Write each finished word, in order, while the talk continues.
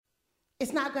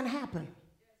It's not going to happen.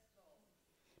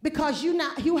 Because you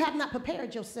have not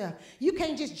prepared yourself. You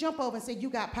can't just jump over and say you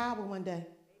got power one day.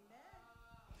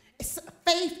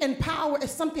 Faith and power is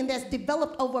something that's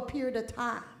developed over a period of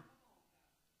time.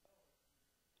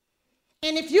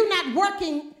 And if you're not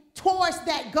working towards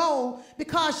that goal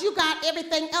because you got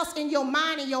everything else in your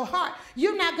mind and your heart,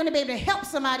 you're not going to be able to help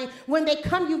somebody when they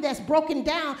come to you that's broken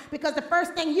down, because the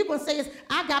first thing you're going to say is,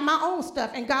 I got my own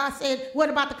stuff. And God said, what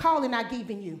about the calling I've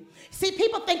given you? See,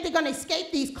 people think they're going to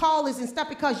escape these callers and stuff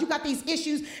because you got these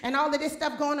issues and all of this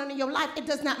stuff going on in your life. It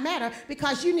does not matter,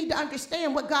 because you need to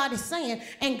understand what God is saying.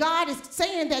 And God is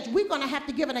saying that we're going to have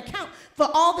to give an account for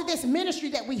all of this ministry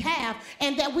that we have,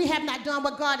 and that we have not done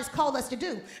what God has called us to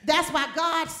do. That's why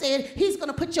God said he's going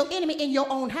to put your enemy in your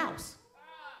own house.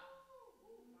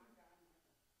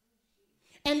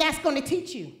 And that's going to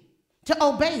teach you to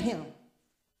obey him.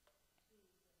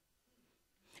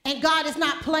 And God is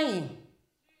not playing.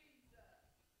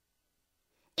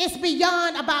 It's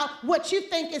beyond about what you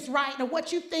think is right or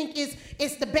what you think is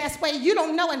the best way. You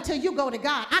don't know until you go to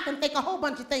God. I can think a whole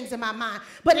bunch of things in my mind,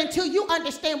 but until you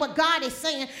understand what God is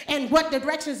saying and what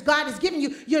directions God is giving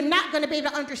you, you're not going to be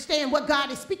able to understand what God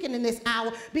is speaking in this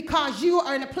hour, because you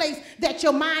are in a place that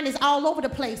your mind is all over the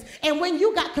place. And when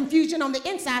you got confusion on the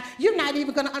inside, you're not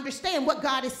even going to understand what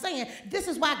God is saying. This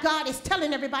is why God is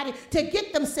telling everybody to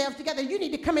get themselves together. You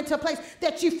need to come into a place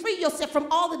that you free yourself from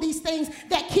all of these things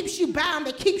that keeps you bound,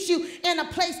 that keeps you in a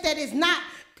place that is not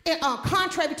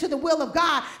contrary to the will of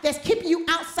God, that's keeping you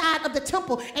outside of the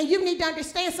temple. And you need to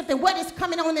understand something. What is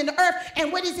coming on in the earth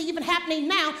and what is even happening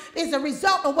now is a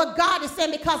result of what God is saying,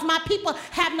 because my people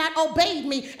have not obeyed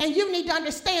me. And you need to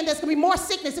understand there's going to be more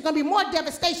sickness, there's going to be more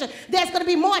devastation, there's going to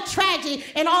be more tragedy,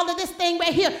 and all of this thing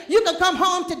right here. You can come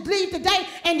home to leave today,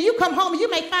 and you come home and you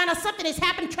may find out something that's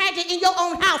happened tragic in your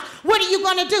own house. What are you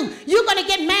going to do? You're going to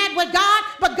get mad with God,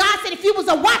 but God said if you was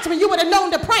a watchman, you would have known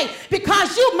to pray,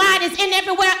 because your mind is in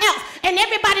everywhere else. And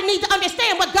everybody needs to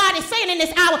understand what God is saying in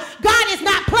this hour. God is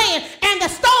not playing, and the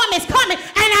storm is coming,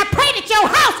 and I pray that your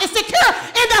house is secure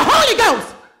in the Holy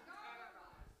Ghost.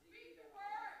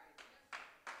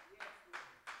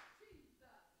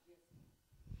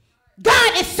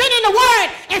 God is sending the word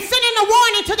and sending a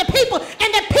warning to the people, and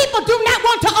the people do not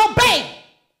want to obey.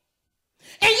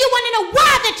 And you want to know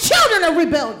why the children are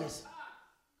rebellious.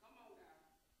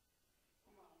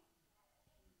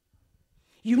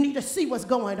 You need to see what's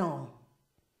going on.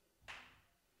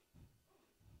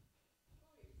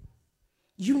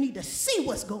 You need to see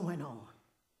what's going on.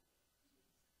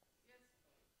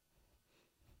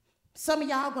 Some of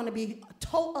y'all are going to be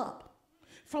toe up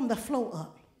from the floor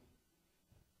up.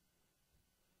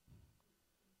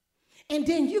 And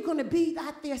then you're going to be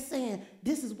out there saying,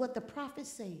 this is what the prophet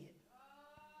said.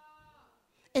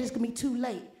 And it's going to be too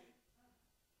late.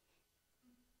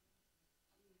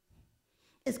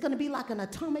 It's going to be like an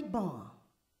atomic bomb.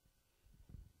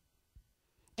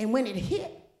 And when it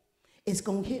hit, it's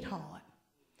going to hit hard.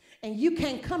 And you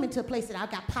can't come into a place that I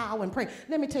got power and pray.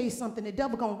 Let me tell you something. The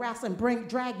devil going to wrestle and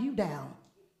drag you down.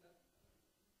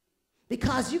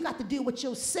 Because you got to deal with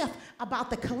yourself about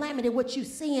the calamity, what you're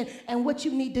seeing, and what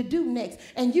you need to do next.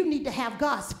 And you need to have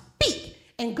God speak.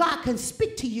 And God can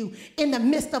speak to you in the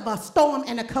midst of a storm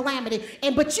and a calamity.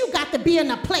 But you got to be in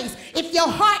a place, if your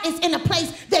heart is in a place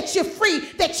that you're free,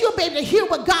 that you'll be able to hear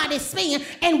what God is saying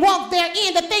and walk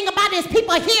therein. The thing about it is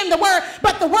people are hearing the word,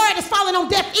 but the word is falling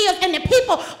on deaf ears, and the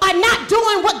people are not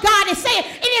doing what God is saying.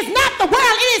 It is not the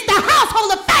world, it is the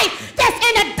household of faith that's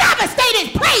in a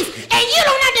devastated place. And you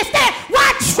don't understand why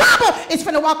trouble is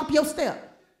finna walk up your step.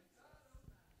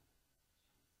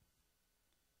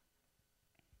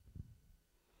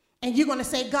 And you're going to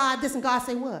say, God, this, and God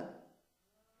say what?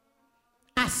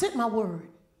 I sent my word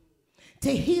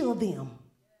to heal them,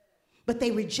 but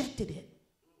they rejected it.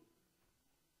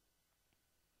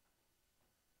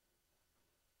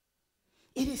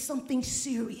 It is something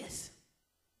serious.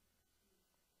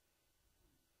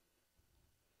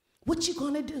 What you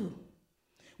going to do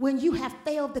when you have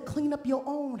failed to clean up your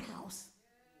own house?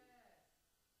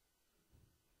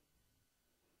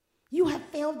 You have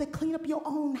failed to clean up your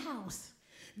own house.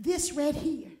 This right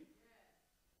here.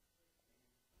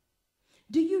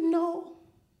 Do you know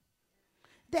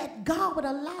that God would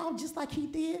allow, just like he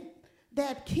did,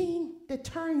 that king to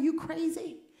turn you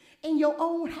crazy in your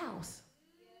own house?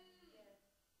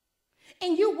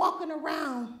 And you walking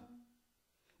around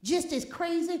just as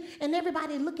crazy, and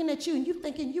everybody looking at you, and you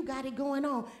thinking you got it going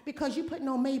on because you putting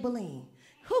on Maybelline.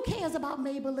 Who cares about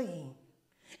Maybelline?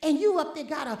 And you up there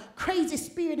got a crazy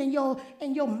spirit in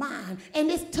your mind. And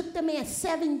this took the man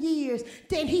 7 years.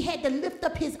 Then he had to lift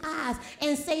up his eyes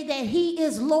and say that he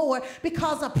is Lord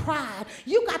because of pride.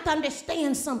 You got to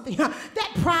understand something.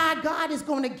 That pride, God is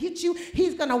going to get you.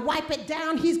 He's going to wipe it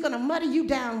down. He's going to muddy you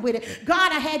down with it.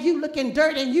 God, I have you looking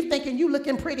dirty and you thinking you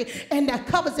looking pretty and the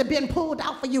covers have been pulled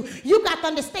out for you. You got to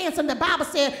understand something. The Bible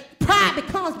said pride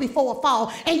becomes before a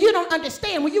fall. And you don't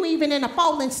understand when you even in a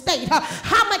fallen state.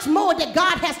 How much more that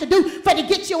God has to do for to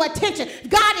get your attention.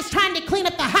 God is trying to clean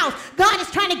up the house. God is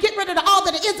trying to get rid of all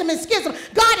of the ism and schism.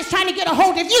 God is trying to get a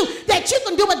hold of you that you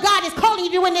can do what God is calling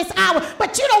you to do in this hour,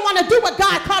 but you don't want to do what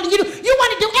God is calling you to do. You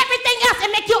want to do everything else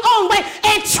and make your own way,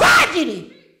 and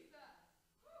tragedy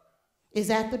is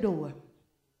at the door.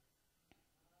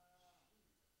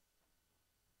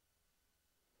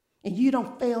 And you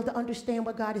don't fail to understand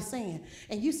what God is saying.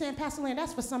 And you saying, Pastor Lynn,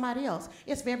 that's for somebody else.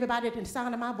 It's for everybody at the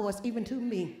sound of my voice, even to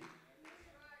me.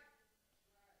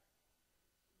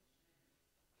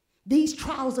 These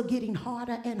trials are getting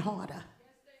harder and harder.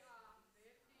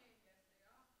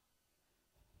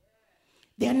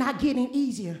 They're not getting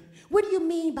easier. What do you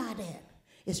mean by that?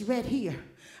 It's right here.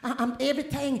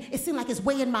 Everything, it seems like it's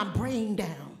weighing my brain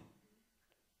down.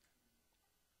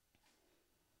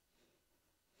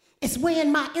 It's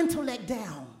weighing my intellect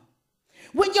down.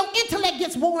 When your intellect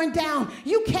gets worn down,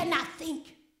 you cannot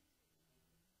think.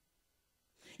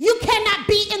 You cannot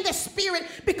be in the spirit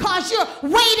because you're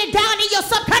weighted down in your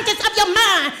subconscious of your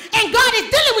mind, and God is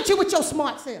dealing with you with your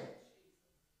smart self.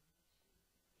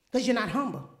 Because you're not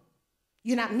humble.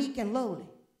 You're not meek and lowly.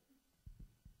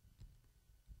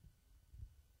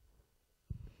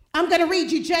 I'm going to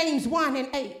read you James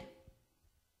 1:8.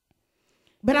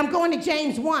 But I'm going to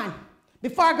James 1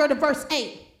 before I go to verse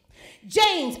 8.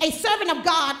 James, a servant of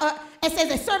God, it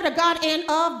says a servant of God and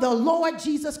of the Lord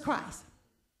Jesus Christ.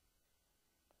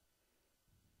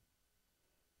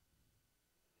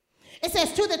 It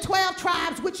says, to the 12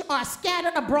 tribes which are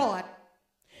scattered abroad.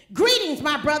 Greetings,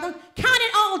 my brother. Count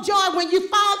it all joy when you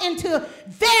fall into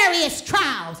various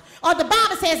trials. Or the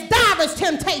Bible says divers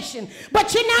temptation. But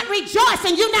you're not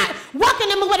rejoicing. You're not welcoming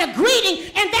them with a greeting.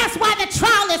 And that's why the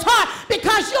trial is hard.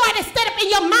 Because you are to set up in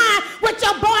your mind with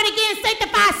your born again,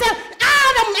 sanctified self. I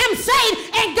am saved.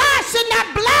 And God should not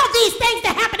allow these things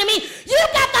to happen to me. You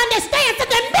got to understand that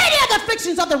the many of the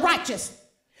afflictions of the righteous.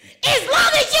 As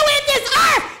long as you're in this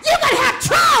earth, you're going to have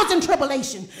trials and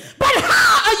tribulation. But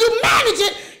how are you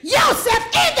managing yourself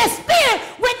in the spirit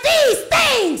when these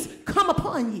things come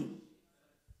upon you?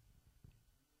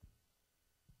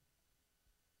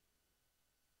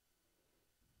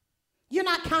 You're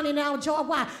not counting out joy.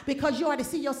 Why? Because you already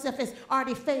see yourself as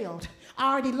already failed,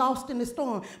 already lost in the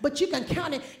storm. But you can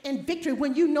count it in victory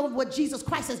when you know what Jesus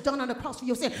Christ has done on the cross for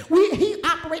your sin. He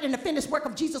operated in the finished work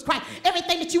of Jesus Christ.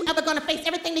 Everything that you ever going to face,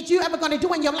 everything that you ever going to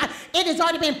do in your life, it has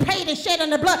already been paid and shed in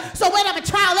the blood. So whatever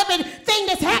trial, everything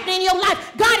that's happening in your life,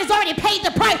 God has already paid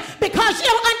the price. Because you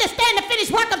don't understand the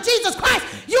finished work of Jesus Christ,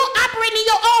 you're operating in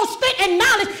your own strength and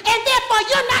knowledge, and therefore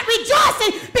you're not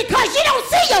rejoicing because you don't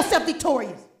see yourself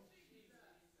victorious.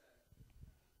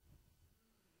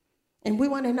 And we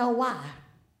want to know why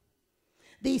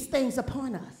these things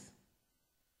upon us.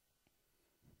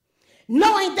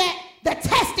 Knowing that the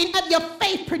testing of your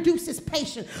faith produces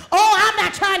patience. Oh, I'm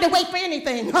not trying to wait for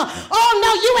anything. Oh,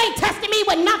 no, you ain't testing me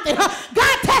with nothing.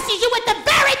 God tests you with the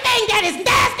very thing that is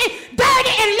nasty,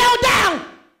 dirty, and low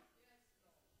down.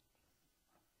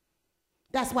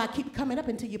 That's why I keep coming up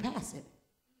until you pass it.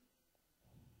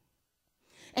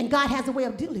 And God has a way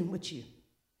of dealing with you.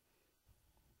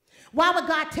 Why would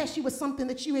God test you with something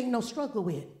that you ain't no struggle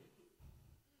with?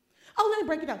 Oh, let me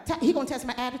break it up. He going to test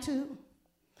my attitude,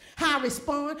 how I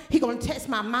respond. He going to test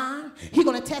my mind. He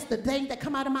going to test the things that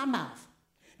come out of my mouth.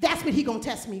 That's what he going to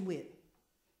test me with.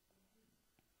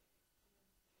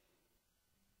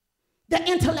 The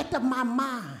intellect of my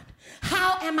mind.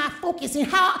 How am I focusing?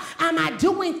 How am I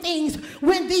doing things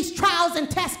when these trials and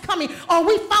tests coming? Are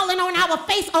we falling on our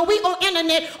face? Are we on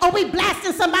internet? Are we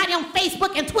blasting somebody on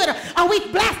Facebook and Twitter? Are we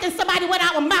blasting somebody with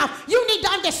our mouth? You need to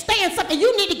understand something.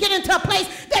 You need to get into a place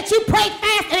that you pray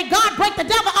fast and God break the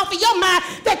devil off of your mind,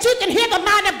 that you can hear the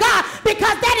mind of God,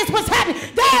 because that is what's happening.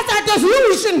 There's a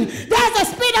delusion. There's a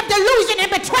spirit of delusion and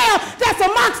betrayal that's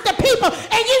amongst the people,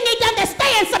 and you need to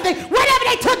understand something. Whatever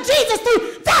they took Jesus through,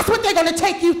 that's what they're going to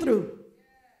take you through.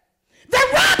 The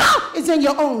rebel is in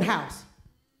your own house.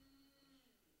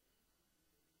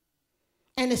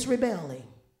 And it's rebelling.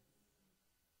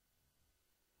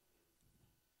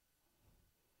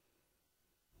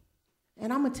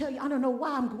 And I'm going to tell you, I don't know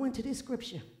why I'm going to this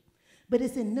scripture, but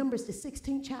it's in Numbers, the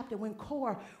 16th chapter, when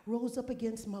Korah rose up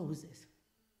against Moses.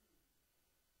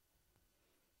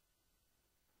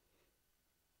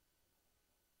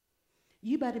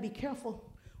 You better be careful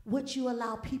what you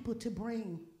allow people to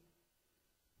bring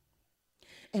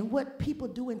and what people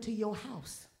do into your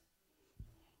house.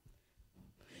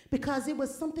 Because it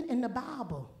was something in the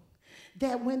Bible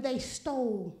that when they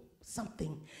stole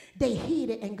something, they hid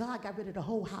it and God got rid of the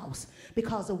whole house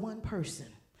because of one person.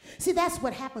 See, that's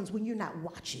what happens when you're not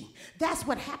watching. That's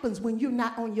what happens when you're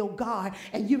not on your guard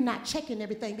and you're not checking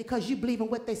everything because you believe in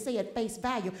what they say at face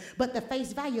value. But the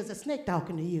face value is a snake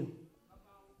talking to you.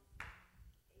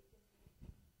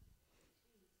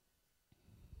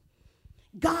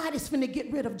 God is finna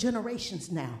get rid of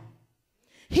generations now.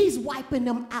 He's wiping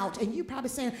them out. And you're probably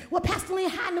saying, well, Pastor Lynn,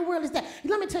 how in the world is that?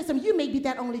 Let me tell you something. You may be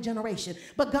that only generation,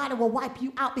 but God will wipe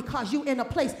you out because you're in a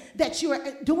place that you're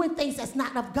doing things that's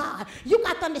not of God. You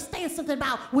got to understand something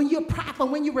about when you're prideful,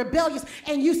 when you're rebellious,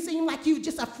 and you seem like you're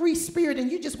just a free spirit and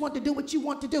you just want to do what you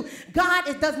want to do. God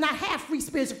does not have free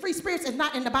spirits. Free spirits is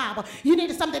not in the Bible. You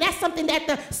need something. That's something that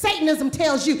the Satanism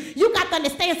tells you. You got to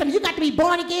understand something. You got to be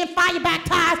born again, fire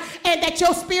baptized, and that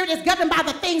your spirit is governed by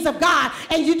the things of God.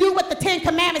 And you do what the 10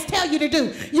 Commandments tell you to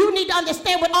do. You need to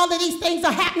understand what all of these things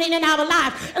are happening in our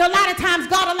lives. And a lot of times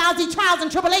God allows these trials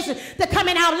and tribulations to come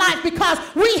in our lives because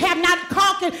we have not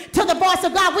hearkened to the voice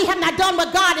of God. We have not done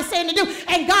what God is saying to do.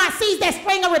 And God sees that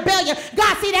spring of rebellion.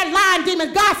 God sees that lying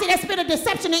demon. God sees that spirit of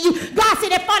deception in you. God sees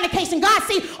that fornication. God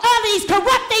sees all these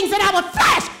corrupt things in our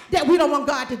flesh that we don't want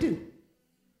God to do.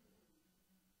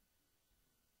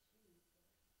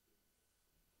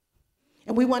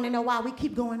 And we want to know why we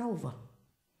keep going over.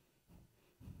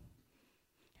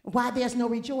 Why there's no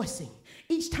rejoicing.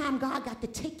 Each time God got to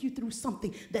take you through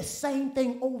something, the same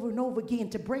thing over and over again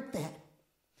to break that.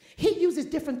 He uses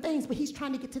different things, but he's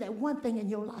trying to get to that one thing in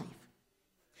your life.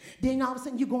 Then all of a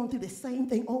sudden you're going through the same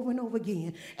thing over and over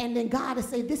again. And then God will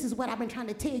say, this is what I've been trying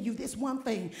to tell you, this one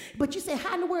thing. But you say,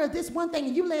 how in the world, this one thing,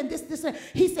 and you land this.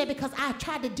 He said, because I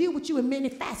tried to deal with you in many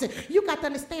facets. You got to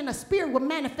understand the spirit will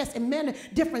manifest in many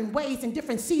different ways in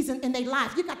different seasons in their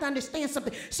life. You got to understand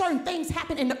something. Certain things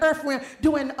happen in the earth realm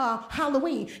during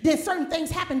Halloween. Then certain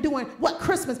things happen during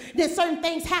Christmas. Then certain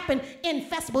things happen in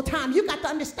festival time. You got to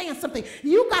understand something.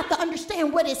 You got to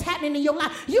understand what is happening in your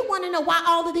life. You want to know why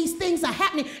all of these things are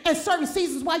happening in certain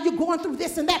seasons while you're going through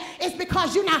this and that. It's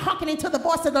because you're not hearkening to the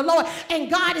voice of the Lord,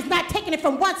 and God is not taking it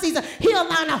from one season. He's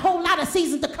allowing a whole lot of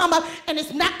seasons to come up, and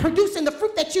it's not producing the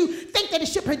fruit that you think that it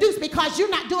should produce because you're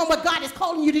not doing what God is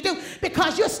calling you to do,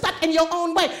 because you're stuck in your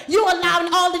own way. You're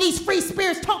allowing all of these free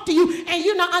spirits talk to you, and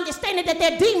you're not understanding that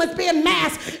they're demons being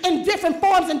masked in different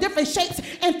forms and different shapes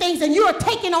and things, and you're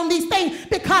taking on these things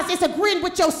because it's agreeing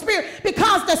with your spirit,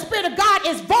 because the Spirit of God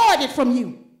is voided from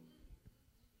you.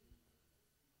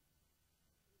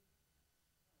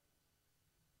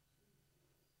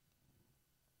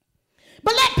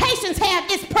 But let patience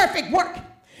have its perfect work,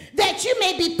 that you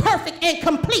may be perfect and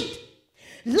complete,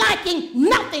 lacking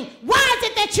nothing. Why is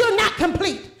it that you're not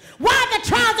complete? Why the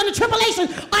trials and the tribulations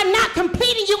are not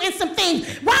completing you in some things?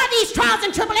 Why these trials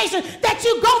and tribulations that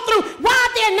you go through, why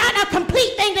they're not a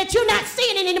complete thing that you're not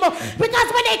seeing anymore? Because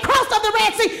when they crossed over the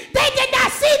Red Sea, they did not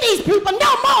see these people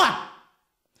no more.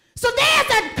 So there's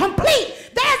a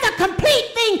complete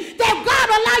thing that God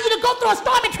will allow you to go through a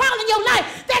storm and trial in your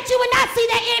life, that you will not see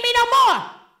that enemy no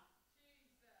more.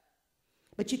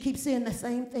 But you keep seeing the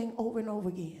same thing over and over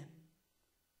again.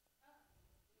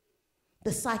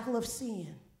 The cycle of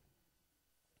sin.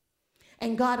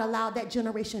 And God allowed that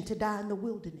generation to die in the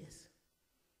wilderness.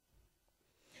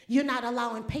 You're not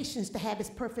allowing patience to have its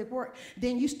perfect work.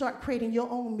 Then you start creating your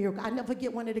own miracle. I never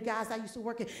forget one of the guys I used to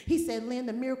work with. He said, Lynn,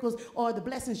 the miracles or the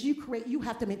blessings you create, you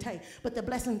have to maintain. But the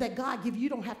blessings that God gives you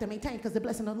don't have to maintain, because the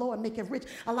blessing of the Lord make it rich.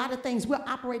 A lot of things, we're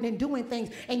operating and doing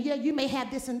things. And yeah, you may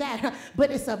have this and that,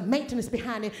 but it's a maintenance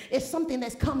behind it. It's something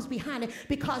that comes behind it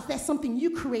because that's something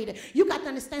you created. You got to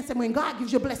understand something. When God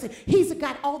gives you a blessing, he's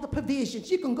got all the provisions.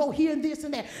 You can go here and this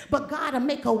and that. But God will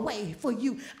make a way for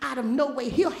you out of no way.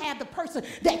 He'll have the person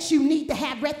that you need to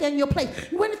have right there in your place.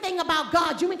 One thing about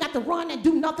God, you ain't got to run and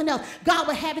do nothing else. God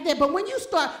will have it there. But when you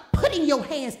start putting your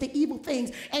hands to evil things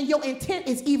and your intent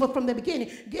is evil from the beginning,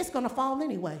 it's going to fall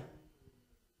anyway.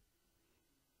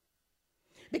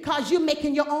 Because you're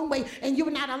making your own way and you're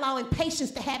not allowing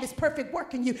patience to have its perfect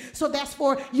work in you. So that's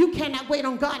for you cannot wait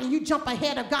on God, and you jump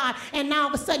ahead of God, and now all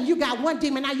of a sudden you got one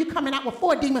demon, now you're coming out with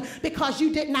 4 demons because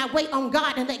you did not wait on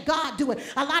God and let God do it.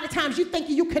 A lot of times you think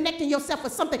you're connecting yourself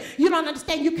with something. You don't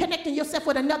understand you're connecting yourself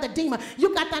with another demon.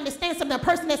 You got to understand something. A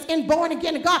person that's born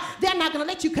again to God, they're not going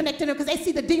to let you connect to them because they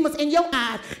see the demons in your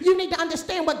eyes. You need to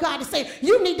understand what God is saying.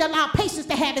 You need to allow patience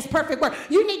to have its perfect work.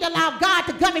 You need to allow God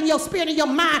to govern your spirit and your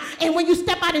mind, and when you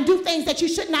step step out and do things that you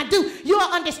should not do. You'll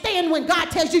understand when God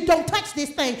tells you don't touch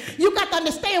this thing. You got to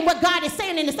understand what God is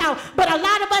saying in this hour. But a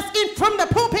lot of us, from the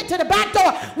pulpit to the back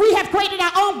door, we have created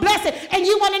our own blessing. And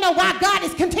you want to know why God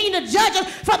is continuing to judge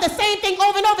us for the same thing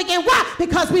over and over again. Why?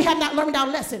 Because we have not learned our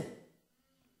lesson.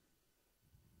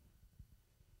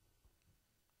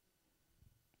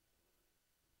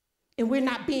 And we're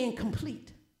not being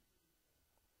complete.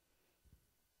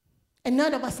 And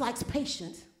none of us likes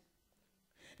patience.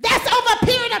 That's over a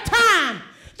period of time,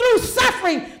 through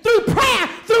suffering, through prayer,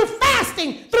 through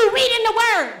fasting, through reading the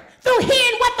word, through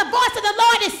hearing what the voice of the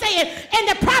Lord is saying, and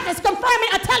the prophets confirming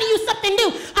or telling you something new.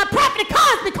 A prophet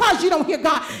comes because you don't hear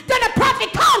God. Then a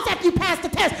prophet comes after you pass the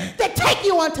test to take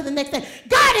you on to the next thing.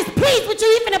 God is pleased with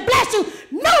you, even to bless you.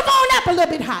 Move on up a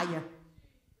little bit higher.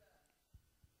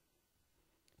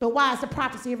 But why is the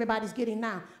prophecy everybody's getting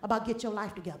now about get your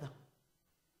life together?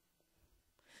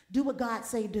 Do what God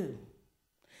say do.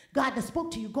 God that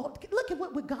spoke to you. Go, look at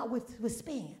what God was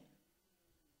saying.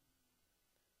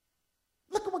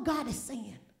 Look at what God is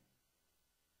saying.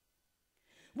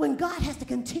 When God has to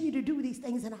continue to do these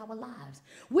things in our lives,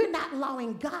 we're not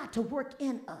allowing God to work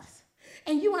in us.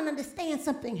 And you want to understand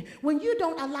something. When you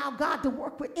don't allow God to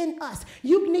work within us,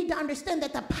 you need to understand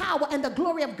that the power and the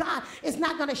glory of God is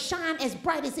not going to shine as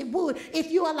bright as it would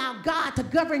if you allow God to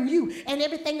govern you and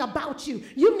everything about you.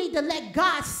 You need to let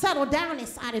God settle down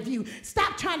inside of you.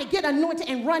 Stop trying to get anointed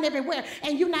and run everywhere,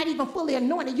 and you're not even fully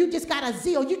anointed. You just got a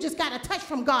zeal. You just got a touch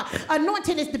from God.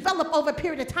 Anointing is developed over a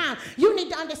period of time. You need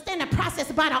to understand the process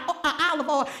about an olive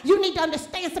oil. You need to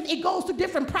understand something. It goes through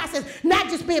different process, not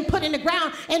just being put in the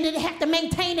ground and then have to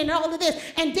maintain and all of this,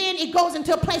 and then it goes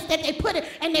into a place that they put it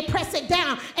and they press it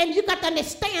down. And you got to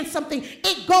understand something.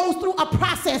 It goes through a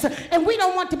process, and we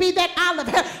don't want to be that olive.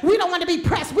 We don't want to be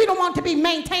pressed. We don't want to be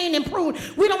maintained and pruned.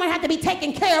 We don't want to have to be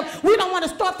taken care of. We don't want to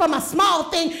start from a small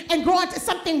thing and grow into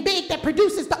something big that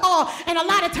produces the all. And a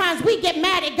lot of times we get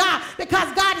mad at God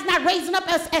because God is not raising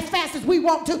up us as fast as we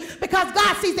want to, because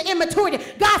God sees the immaturity.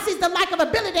 God sees the lack of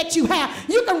ability that you have.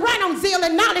 You can run on zeal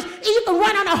and knowledge, and you can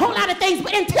run on a whole lot of things,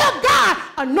 but until God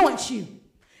anoints you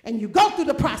and you go through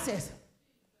the process,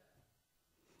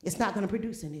 it's not going to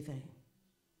produce anything,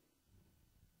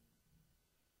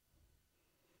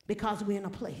 because we're in a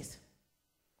place.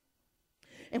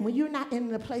 And when you're not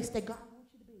in the place that God wants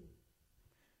you to be,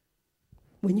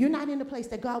 when you're not in the place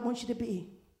that God wants you to be,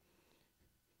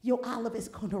 your olive is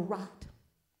going to rot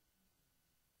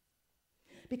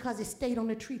because it stayed on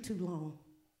the tree too long,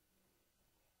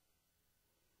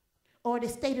 or it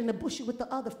stayed in the bush with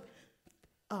the other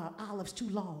olives too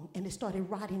long, and it started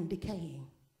rotting and decaying.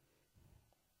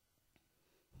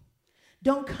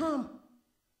 Don't come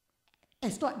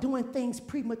and start doing things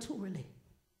prematurely,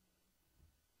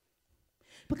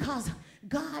 because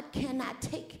God cannot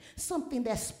take something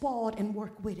that's spoiled and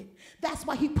work with it. That's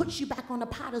why he puts you back on the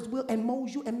potter's wheel and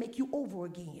molds you and make you over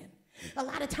again. A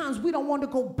lot of times we don't want to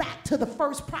go back to the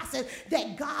first process,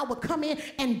 that God will come in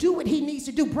and do what he needs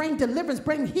to do, bring deliverance,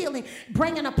 bring healing,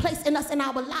 bring in a place in us in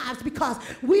our lives, because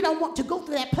we don't want to go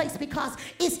through that place because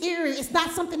it's eerie. It's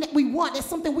not something that we want. It's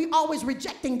something we always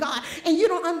reject in God. And you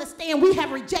don't understand, we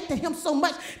have rejected him so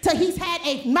much till he's had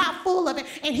a mouthful of it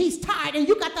and he's tired. And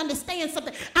you got to understand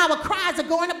something. Our cries are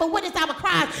going up, but what is our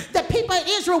cries? The people of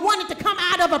Israel wanted to come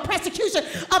out of a persecution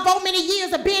of so many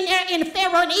years of being there in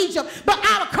Pharaoh in Egypt, but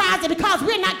our cries are because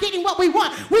we're not getting what we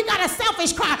want. We got a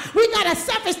selfish cry. We got a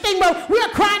selfish thing where we're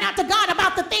crying out to God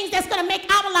about the things that's going to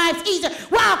make our lives easier,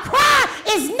 while our cry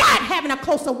is not having a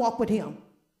closer walk with him.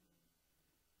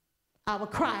 Our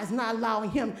cry is not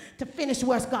allowing him to finish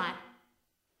what's God.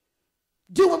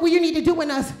 Do what you need to do in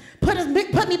us. Put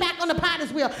me back on the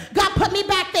potter's wheel. God, put me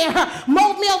back there.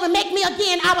 Mold me over, make me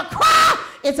again. Our cry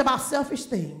is about selfish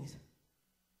things.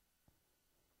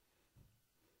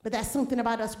 But that's something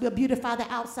about us. We'll beautify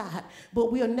the outside,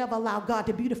 but we'll never allow God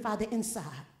to beautify the inside.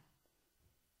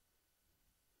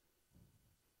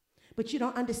 But you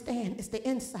don't understand, it's the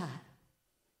inside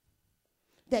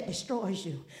that destroys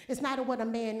you. It's not what a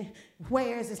man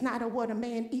wears. It's not what a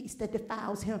man eats that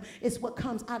defiles him. It's what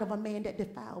comes out of a man that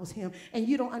defiles him. And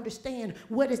you don't understand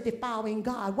what is defiling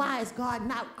God. Why is God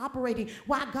not operating?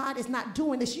 Why God is not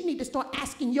doing this? You need to start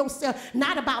asking yourself,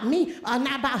 not about me or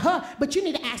not about her, but you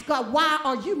need to ask God, why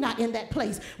are you not in that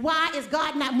place? Why is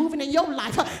God not moving in your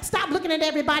life? Stop looking at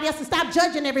everybody else and stop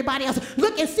judging everybody else.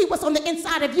 Look and see what's on the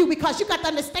inside of you, because you got to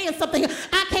understand something.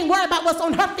 I can't worry about what's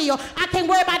on her field. I can't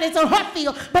worry about what's on her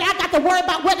field. But I got to worry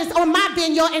about what is on my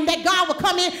vineyard, and that God will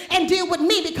come in and deal with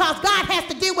me, because God has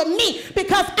to deal with me,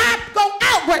 because I go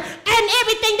outward and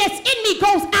everything that's in me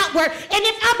goes outward. And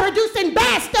if I'm producing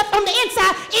bad stuff on the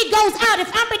inside, it goes out. If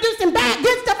I'm producing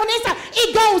good stuff on the inside, it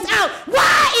goes out.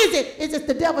 Why? is it? Is it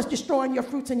the devil's destroying your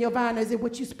fruits and your vine? Or is it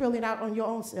what you spilling out on your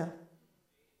own self?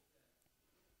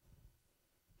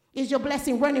 Is your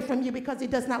blessing running from you because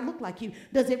it does not look like you?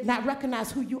 Does it not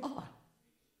recognize who you are?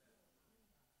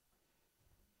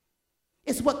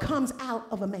 It's what comes out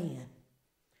of a man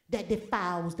that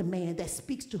defiles the man, that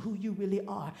speaks to who you really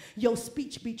are. Your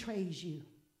speech betrays you.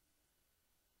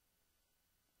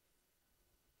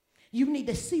 You need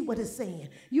to see what it's saying.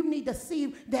 You need to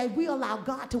see that we allow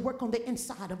God to work on the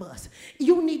inside of us.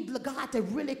 You need God to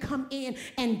really come in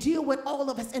and deal with all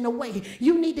of us in a way.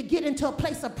 You need to get into a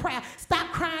place of prayer.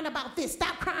 Stop crying about this.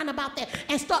 Stop crying about that.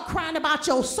 And start crying about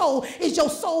your soul. Is your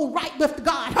soul right with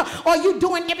God? Are you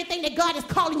doing everything that God is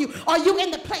calling you? Are you in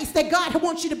the place that God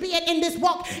wants you to be in this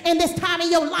walk, in this time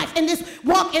in your life, in this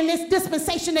walk, in this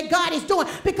dispensation that God is doing?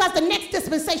 Because the next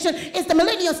dispensation is the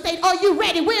millennial state. Are you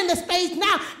ready? We're in the stage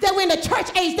now that we're in the church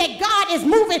age that God is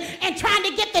moving and trying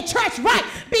to get the church right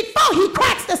before he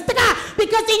cracks the sky,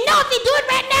 because he knows if he do it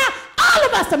right now, all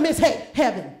of us will miss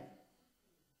heaven.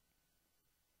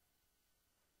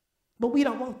 But we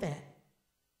don't want that.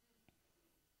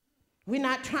 We're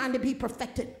not trying to be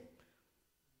perfected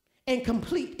and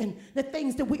complete in the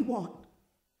things that we want.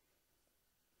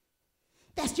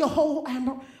 That's your whole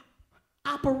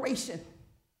operation.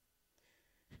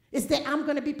 Is that I'm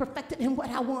going to be perfected in what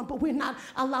I want, but we're not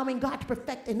allowing God to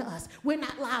perfect in us. We're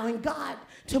not allowing God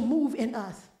to move in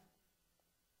us.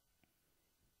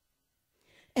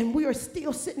 And we are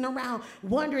still sitting around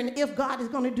wondering if God is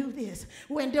going to do this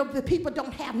when the people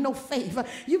don't have no faith.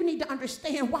 You need to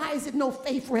understand, why is it no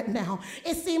faith right now?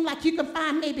 It seems like you can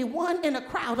find maybe one in a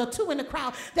crowd or two in a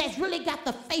crowd that's really got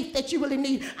the faith that you really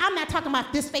need. I'm not talking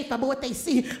about this faith about what they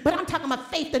see, but I'm talking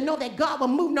about faith to know that God will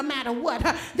move no matter what.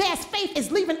 Their faith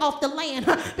is leaving off the land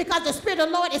because the Spirit of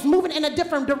the Lord is moving in a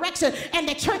different direction, and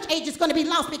the church age is going to be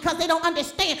lost because they don't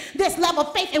understand this level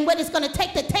of faith and what it's going to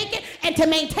take it and to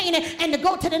maintain it and to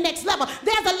go to the next level.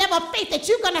 There's a level of faith that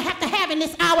you're going to have in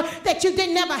this hour that you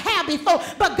didn't never have before.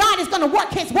 But God is going to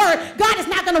work his word. God is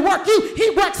not going to work you.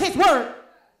 He works his word.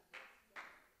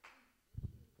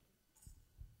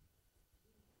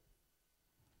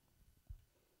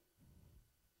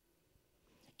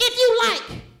 If you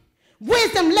like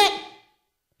wisdom, let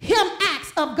him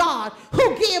ask of God,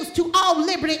 who gives to all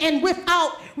liberty and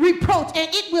without reproach, and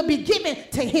it will be given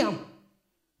to him.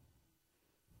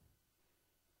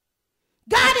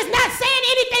 God is not saying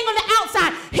anything on the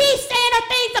outside. He's saying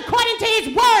things according to his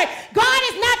word. God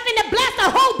is not going to bless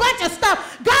a whole bunch of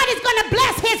stuff. God is going to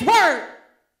bless his word.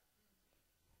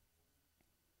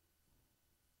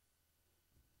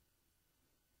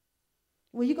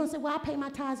 Well, you're going to say, well, I pay my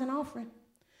tithes and offering.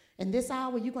 In this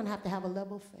hour, you're going to have a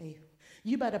level of faith.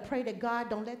 You better pray that God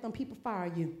don't let them people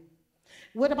fire you.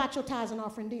 What about your tithes and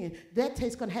offering then?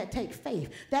 That's going to take faith.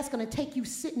 That's going to take you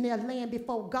sitting there laying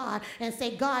before God and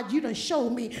say, God, you done showed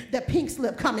me the pink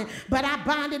slip coming, but I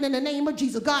bind it in the name of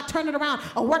Jesus. God, turn it around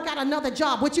or work out another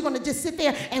job. What, you going to just sit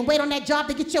there and wait on that job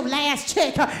to get your last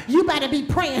check? You better be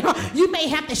praying. You may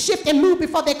have to shift and move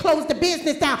before they close the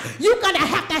business down. You're going to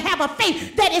have a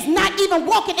faith that is not even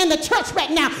walking in the church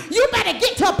right now. You better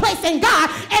get to a place in God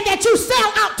and that you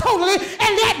sell out totally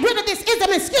and get rid of this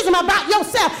ism and schism about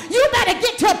yourself. You better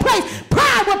get to a place.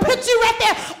 Pride will put you right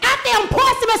there out there on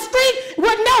Portsmouth Street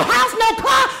with no house, no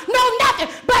car, no nothing.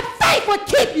 But faith will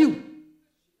keep you.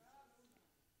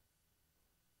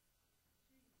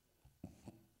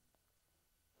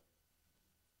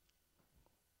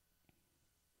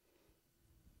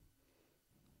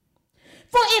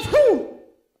 For if who?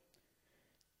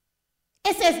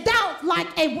 It says, doubt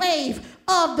like a wave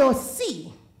of the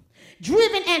sea,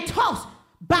 driven and tossed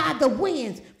by the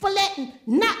winds, for let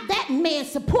not that man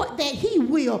support that he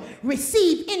will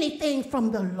receive anything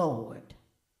from the Lord.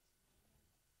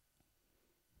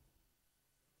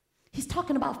 He's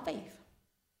talking about faith.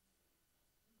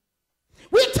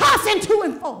 We're tossing to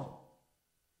and fro.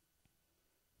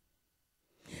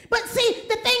 But see,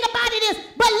 the thing about it is,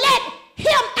 but let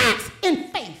him act in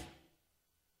faith.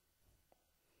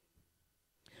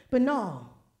 But no.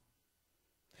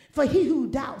 For he who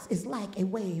doubts is like a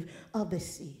wave of the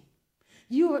sea.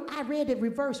 I read it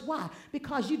reverse. Why?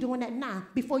 Because you're doing that now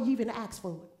before you even ask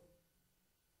for it.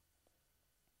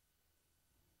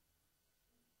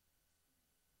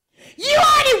 You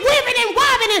already weaving and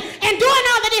wobbling and doing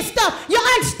all of this stuff. You're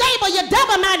unstable. You're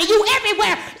double-minded. You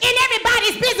everywhere in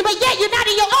everybody's business, but yet you're not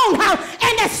in your own house.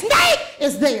 And the snake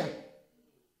is there.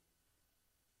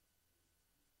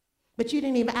 But you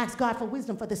didn't even ask God for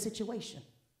wisdom for the situation.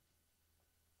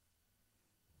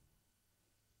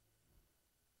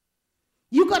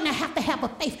 You're going to have a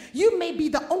faith. You may be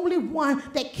the only one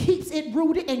that keeps it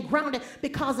rooted and grounded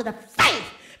because of the faith.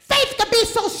 Faith can be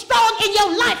so strong in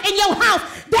your life, in your house,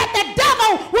 that the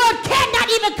devil cannot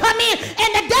even come in, and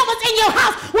the devils in your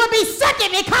house will be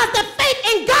sucking, because the faith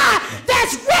in God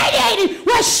that's radiating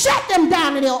will shut them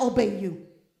down and they'll obey you.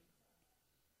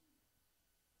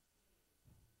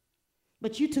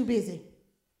 But you're too busy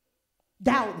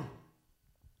doubting,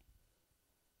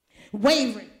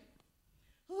 wavering.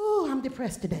 Oh, I'm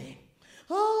depressed today.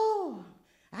 Oh,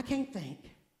 I can't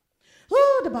think.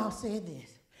 Oh, the boss said this.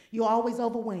 You're always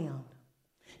overwhelmed.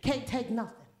 Can't take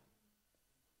nothing.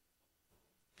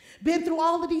 Been through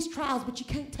all of these trials, but you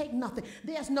can't take nothing.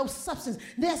 There's no substance.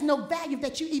 There's no value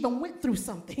that you even went through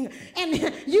something. And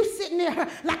you sitting there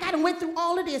like, I done went through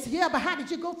all of this. Yeah, but how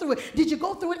did you go through it? Did you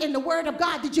go through it in the word of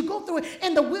God? Did you go through it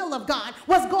in the will of God?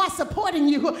 Was God supporting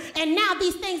you? And now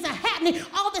these things are happening.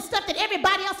 All the stuff that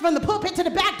everybody else from the pulpit to the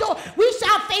back door,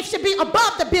 our faith should be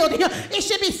above the building. It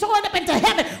should be soaring up into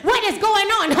heaven. What is going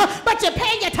on? But you're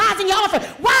paying your tithes and your offering.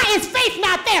 Why is faith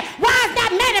not there? Why is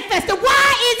that manifested? Why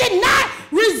is it not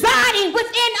residing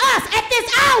within us at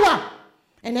this hour?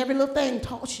 And every little thing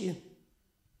toss you,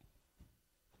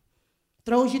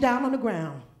 throws you down on the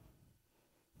ground.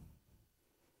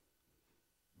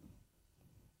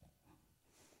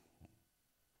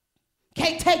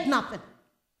 Can't take nothing.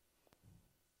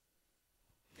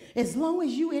 As long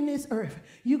as you in this earth,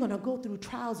 you're going to go through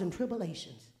trials and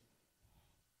tribulations.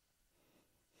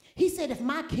 He said, if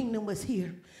my kingdom was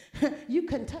here, you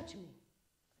couldn't touch me.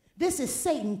 This is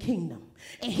Satan's kingdom.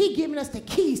 And he giving us the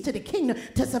keys to the kingdom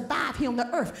to survive here on the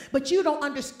earth. But you don't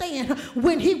understand,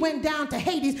 when he went down to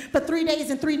Hades for 3 days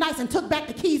and 3 nights and took back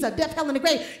the keys of death, hell, and the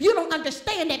grave. You don't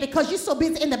understand that, because you're so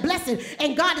busy in the blessing.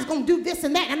 And God is going to do this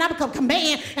and that. And I become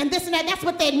command and this and that. That's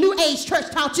what that New Age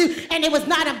church taught you. And it was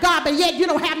not of God. But yet you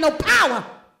don't have no power.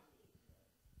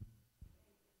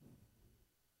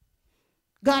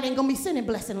 God ain't going to be sending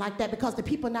blessing like that, because the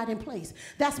people are not in place.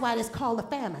 That's why it's called a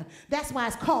famine. That's why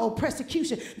it's called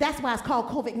persecution. That's why it's called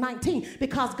COVID-19,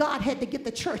 because God had to get the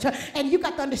church. And you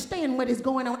got to understand what is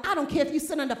going on. I don't care if you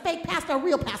sit under a fake pastor or a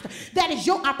real pastor. That is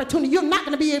your opportunity. You're not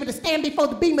going to be able to stand before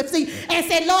the beam of sea and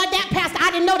say, Lord, that pastor,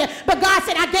 I didn't know that. But God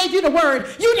said, I gave you the word.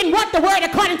 You didn't want the word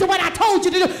according to what I told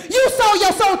you to do. You sold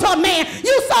your soul to a man.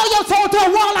 You sold your soul to a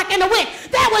warlock and a witch.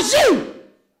 That was you.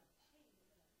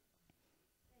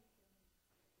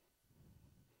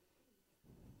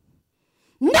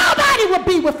 Nobody will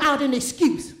be without an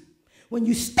excuse when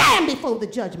you stand before the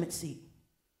judgment seat.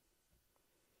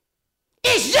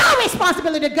 It's your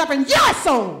responsibility to govern your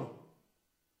soul.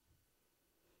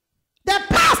 The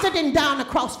pastor didn't die on the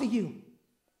cross for you.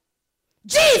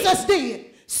 Jesus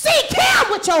did. Seek him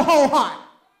with your whole heart.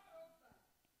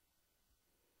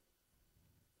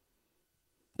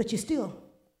 But you're still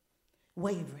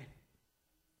wavering.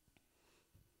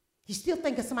 You still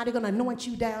thinking somebody's going to anoint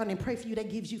you down and pray for you that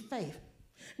gives you faith.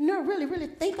 No, really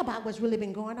think about what's really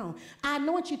been going on. I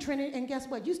anoint you, Trinity, and guess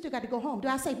what? You still got to go home. Do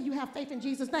I say you have faith in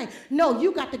Jesus' name? No,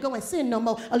 you got to go and sin no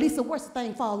more. At least the worst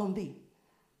thing fall on thee.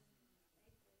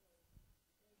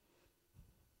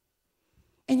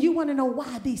 And you want to know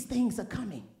why these things are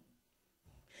coming.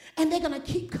 And they're going to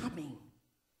keep coming.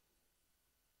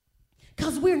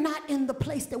 Because we're not in the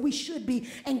place that we should be,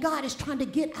 and God is trying to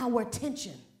get our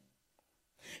attention.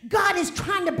 God is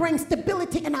trying to bring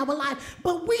stability in our life,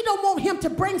 but we don't want him to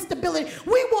bring stability.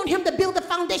 We want him to build the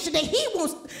foundation that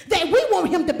we want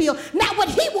him to build, not what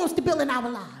he wants to build in our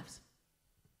lives.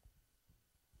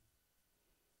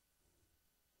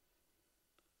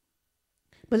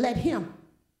 But let him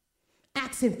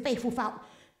act in faith without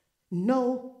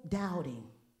no doubting.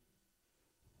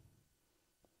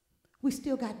 We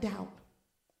still got doubt.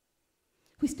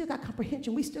 We still got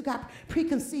comprehension. We still got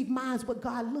preconceived minds what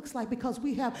God looks like, because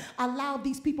we have allowed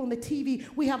these people on the TV,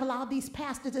 we have allowed these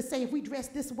pastors to say if we dress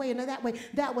this way and that way,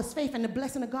 that was faith and the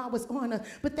blessing of God was on us.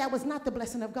 But that was not the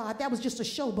blessing of God. That was just a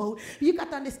showboat. You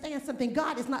got to understand something.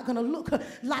 God is not going to look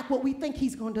like what we think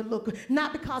he's going to look.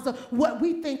 Not because of what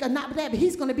we think or not that, but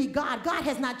he's going to be God. God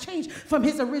has not changed from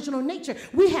his original nature.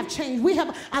 We have changed. We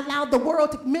have allowed the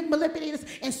world to manipulate us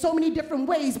in so many different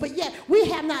ways, but yet we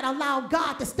have not allowed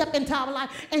God to step into our life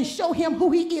and show him who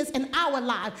he is in our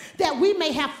lives, that we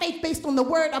may have faith based on the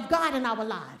word of God in our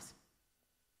lives.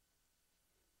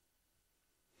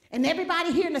 And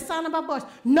everybody here in the sound of my voice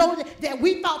know that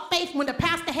we thought faith when the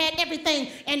pastor had everything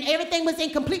and everything was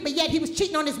incomplete, but yet he was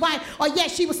cheating on his wife, or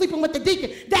yet she was sleeping with the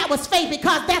deacon. That was faith,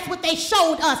 because that's what they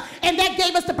showed us, and that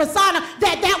gave us the persona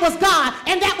that was God,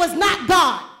 and that was not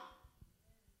God.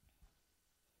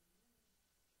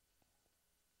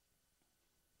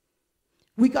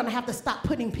 We're going to have to stop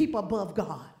putting people above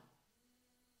God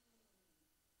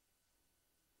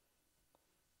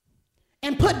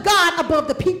and put God above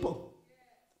the people.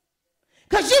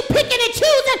 Because you're picking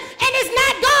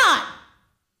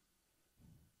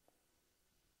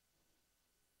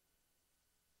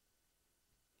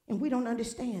And we don't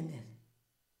understand this.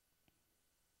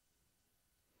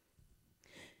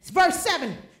 It's verse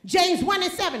 7, James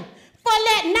 1:7. For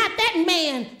let not that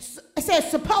man, it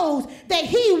says, suppose that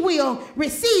he will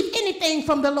receive anything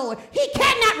from the Lord. He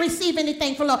cannot receive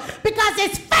anything from the Lord because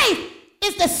his faith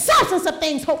is the substance of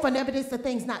things hoped for and evidence of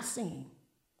things not seen.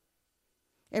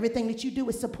 Everything that you do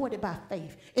is supported by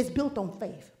faith. It's built on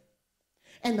faith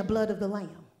and the blood of the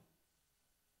Lamb.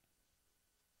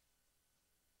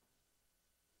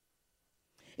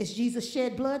 It's Jesus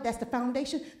shed blood. That's the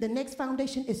foundation. The next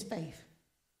foundation is faith.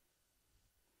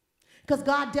 Because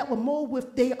God dealt with more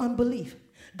with their unbelief.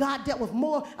 God dealt with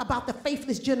more about the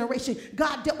faithless generation.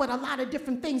 God dealt with a lot of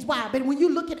different things. Why? But when you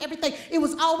look at everything, it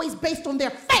was always based on their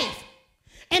faith.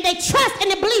 And they trust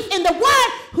and they believe in the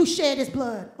one who shed his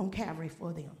blood on Calvary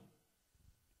for them.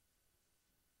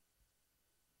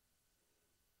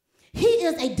 He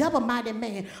is a double-minded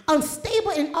man,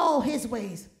 unstable in all his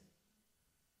ways.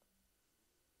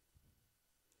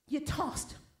 You're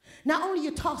tossed. Not only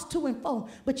you're tossed to and fro,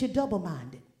 but you're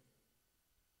double-minded.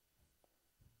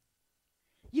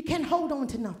 You can't hold on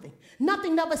to nothing.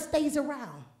 Nothing never stays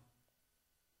around.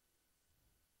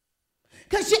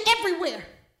 Because you're everywhere.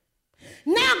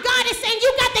 Now God is saying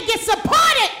you got to get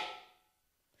supported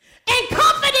and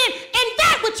confident in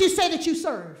that which you say that you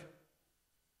serve.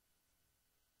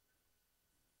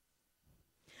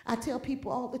 I tell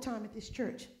people all the time at this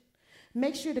church,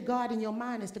 make sure the God in your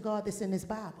mind is the God that's in this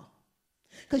Bible.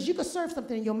 Because you can serve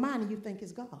something in your mind and you think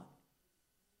it's God.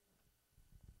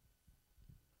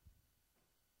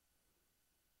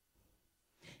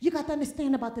 You got to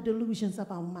understand about the delusions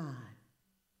of our mind.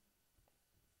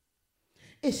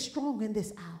 It's strong in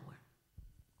this hour.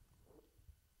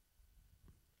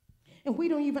 And we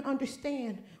don't even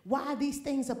understand why these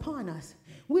things are upon us.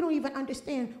 We don't even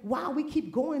understand why we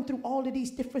keep going through all of these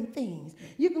different things.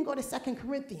 You can go to 2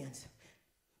 Corinthians,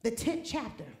 the 10th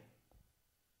chapter.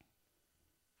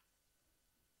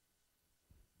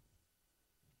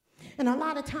 And a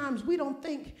lot of times we don't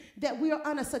think that we are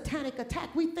on a satanic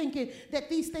attack. We thinking that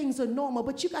these things are normal,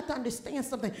 but you got to understand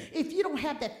something. If you don't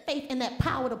have that faith and that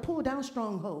power to pull down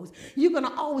strongholds, you're going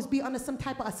to always be under some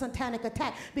type of a satanic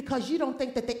attack because you don't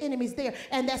think that the enemy's there.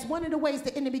 And that's one of the ways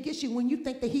the enemy gets you, when you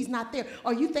think that he's not there,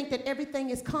 or you think that everything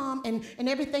is calm and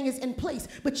everything is in place,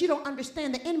 but you don't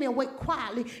understand the enemy will wait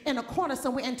quietly in a corner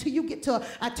somewhere until you get to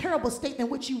a terrible state in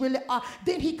which you really are.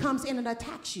 Then he comes in and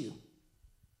attacks you.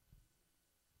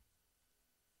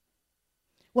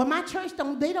 Well, my church,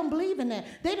 they don't believe in that.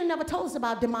 They never told us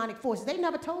about demonic forces. They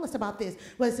never told us about this,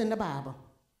 but it's in the Bible.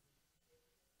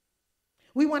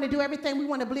 We want to do everything. We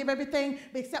want to believe everything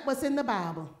except what's in the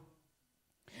Bible.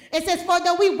 It says, for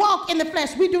though we walk in the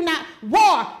flesh, we do not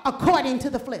war according to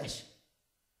the flesh.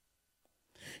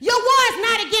 Your war is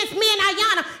not against me and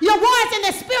Ayana. Your war is in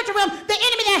the spiritual realm. The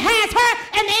enemy that has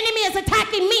her and the enemy is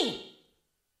attacking me.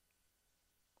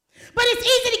 But it's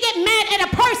easy to get mad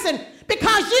at a person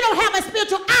because you don't have a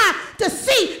spiritual eye to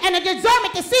see and a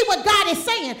discernment to see what God is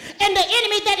saying. And the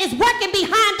enemy that is working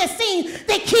behind the scenes,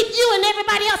 they keep you and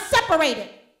everybody else separated.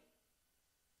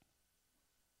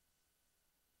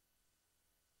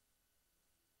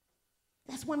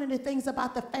 That's one of the things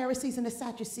about the Pharisees and the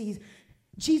Sadducees.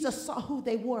 Jesus saw who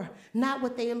they were, not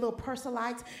what their little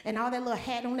proselytes and all that little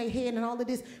hat on their head and all of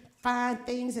this fine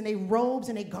things and their robes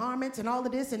and their garments and all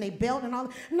of this and their belt and all.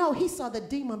 No, he saw the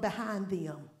demon behind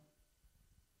them.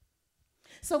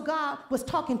 So God was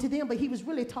talking to them, but he was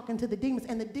really talking to the demons,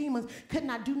 and the demons could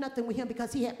not do nothing with him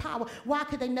because he had power. Why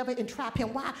could they never entrap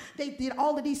him? Why? They did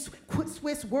all of these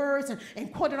Swiss words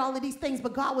and quoted all of these things,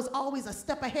 but God was always a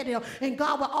step ahead of them, and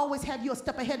God will always have you a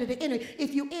step ahead of the enemy.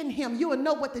 If you're in him, you will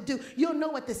know what to do. You'll know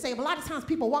what to say. But a lot of times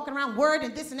people walking around worried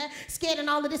and this and that, scared and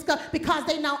all of this stuff, because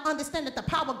they now understand that the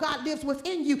power of God lives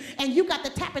within you, and you got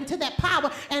to tap into that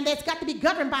power, and that's got to be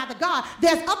governed by the God.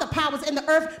 There's other powers in the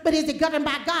earth, but is it governed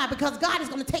by God? Because God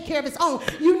is going to take care of his own.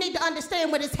 You need to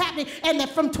understand what is happening, and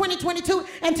that from 2022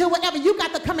 until whatever, you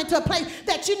got to come into a place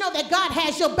that you know that God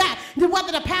has your back.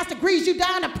 Whether the pastor grieves you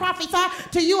down and prophesy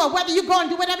to you, or whether you go and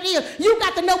do whatever it is, you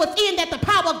got to know within that the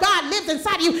power of God lives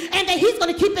inside of you, and that he's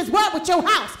going to keep his word with your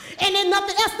house. And then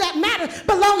nothing else that matters,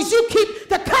 but long as you keep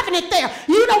the covenant there.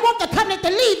 You don't want the covenant to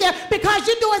leave there because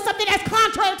you're doing something that's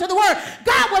contrary to the word.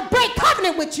 God will break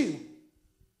covenant with you.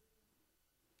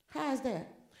 How is that?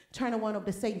 Turning one over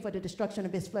to Satan for the destruction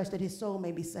of his flesh, that his soul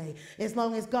may be saved. As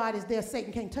long as God is there,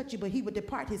 Satan can't touch you, but he would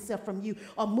depart himself from you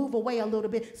or move away a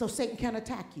little bit so Satan can't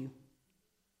attack you.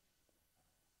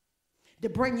 To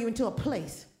bring you into a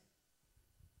place.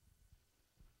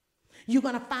 You're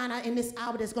going to find out in this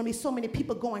hour there's going to be so many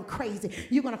people going crazy.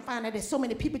 You're going to find out there's so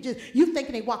many people you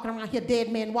thinking they walking around here,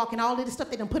 dead men walking, all of this stuff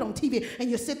they done put on TV, and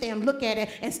you sit there and look at it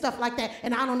and stuff like that,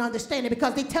 and I don't understand it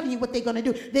because they're telling you what they're going to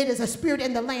do. There is a spirit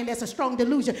in the land that's a strong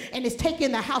delusion, and it's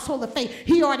taking the household of faith.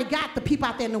 He already got the people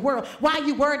out there in the world. Why are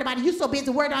you worried about it? You so busy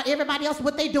worried about everybody else,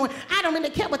 what they're doing. I don't really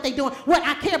care what they're doing. What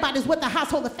I care about is what the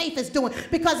household of faith is doing,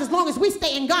 because as long as we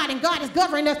stay in God and God is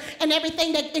governing us and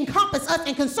everything that encompasses us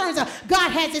and concerns us,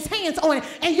 God has his hands on it,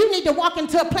 and you need to walk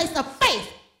into a place of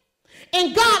faith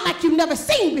in God like you've never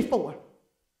seen before.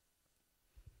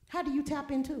 How do you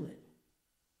tap into it?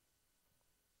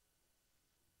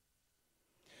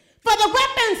 For the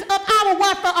weapons of our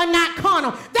warfare are not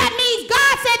carnal. That means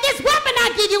God said this weapon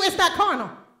I give you is not carnal.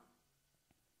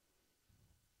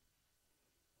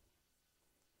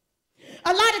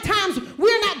 A lot of times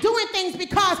we're not doing things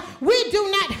because we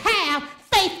do not have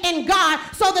faith in God.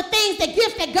 So the things, the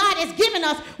gifts that God has given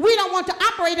us, we don't want to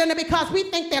operate in it because we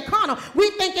think they're carnal.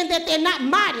 We're thinking that they're not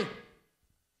mighty.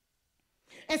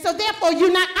 And so therefore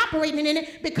you're not operating in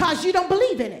it because you don't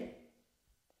believe in it.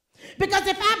 Because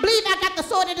if I believe I got the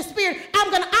sword of the Spirit, I'm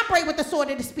going to operate with the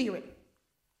sword of the Spirit.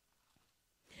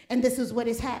 And this is what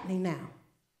is happening now.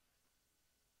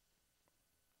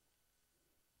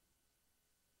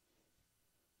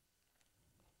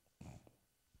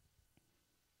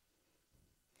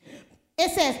 It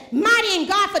says, mighty in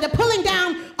God for the pulling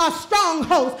down of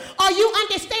strongholds. Are you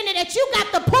understanding that you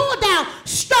got to pull down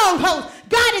strongholds?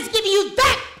 God is giving you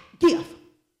that gift.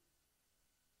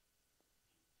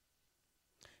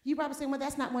 You probably saying, well,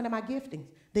 that's not one of my giftings.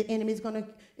 The enemy is going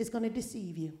to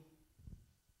deceive you.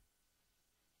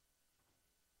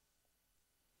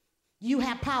 You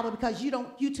have power because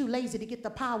you too lazy to get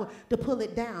the power to pull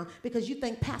it down, because you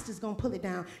think pastor's going to pull it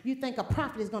down. You think a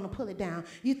prophet is going to pull it down.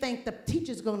 You think the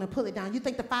teacher's going to pull it down. You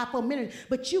think the fivefold ministry,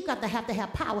 but you got to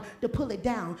have power to pull it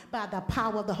down by the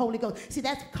power of the Holy Ghost. See,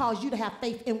 that's caused you to have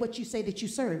faith in what you say that you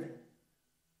serve.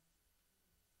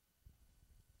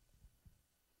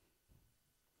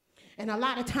 And a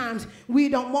lot of times we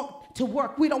don't want to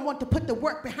work. We don't want to put the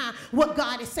work behind what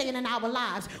God is saying in our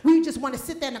lives. We just want to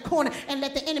sit there in the corner and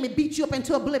let the enemy beat you up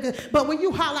into oblivion. But when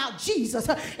you holler out Jesus,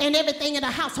 and everything in the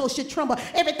household should tremble.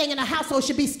 Everything in the household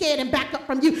should be scared and back up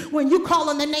from you. When you call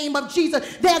on the name of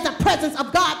Jesus, there's a presence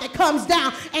of God that comes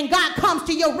down, and God comes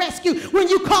to your rescue. When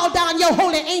you call down your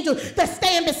holy angels to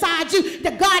stand beside you,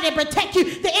 to guard and protect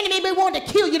you, the enemy may want to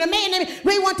kill you. The enemy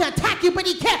may want to attack you, but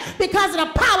he can't, because of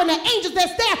the power and the angels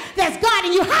that's there, that's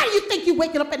guarding you. How do you think you're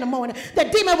waking up in the morning? The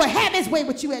demon will have his way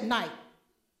with you at night.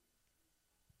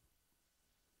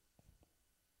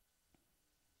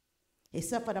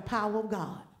 Except for the power of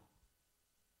God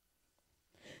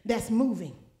that's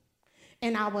moving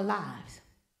in our lives.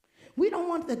 We don't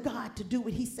want the God to do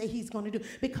what he say he's going to do,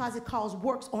 because it causes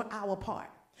works on our part.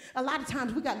 A lot of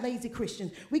times we got lazy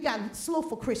Christians. We got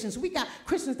slowful Christians. We got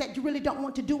Christians that really don't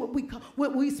want to do what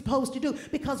we're supposed to do,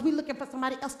 because we're looking for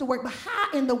somebody else to work. But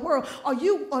how in the world are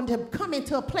you going to come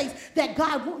into a place that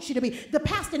God wants you to be? The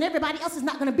pastor and everybody else is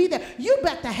not going to be there. You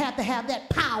got to have that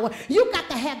power. You got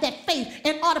to have that faith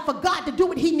in order for God to do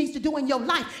what he needs to do in your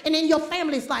life and in your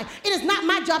family's life. It is not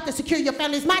my job to secure your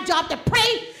family. It's my job to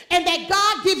pray, and that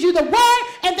God gives you the word,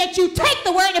 and that you take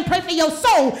the word and pray for your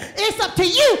soul. It's up to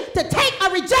you to take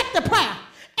or reject the prayer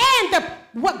and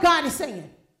what God is saying.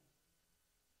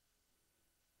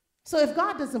 So if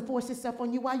God doesn't force himself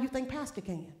on you, why you think pastor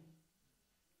can?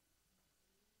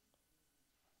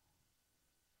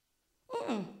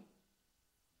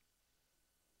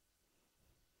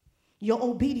 Your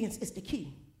obedience is the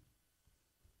key.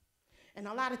 And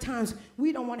a lot of times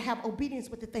we don't want to have obedience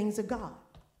with the things of God.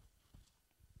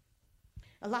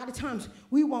 A lot of times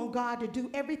we want God to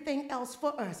do everything else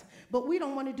for us, but we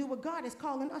don't want to do what God is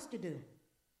calling us to do.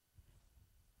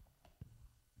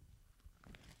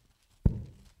 And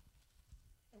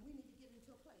we need to get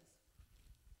into a place.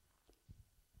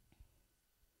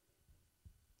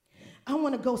 I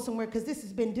want to go somewhere, because this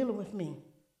has been dealing with me.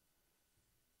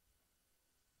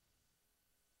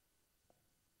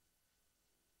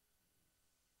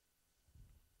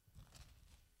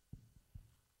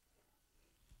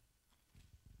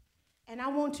 And I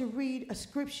want to read a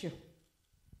scripture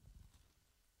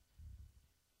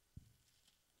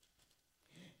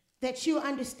that you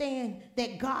understand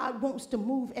that God wants to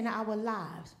move in our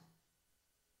lives.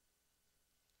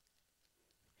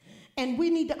 And we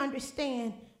need to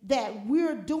understand that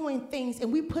we're doing things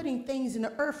and we're putting things in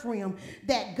the earth realm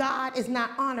that God is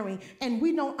not honoring. And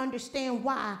we don't understand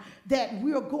why that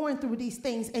we're going through these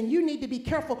things. And you need to be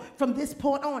careful from this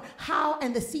point on how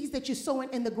and the seeds that you're sowing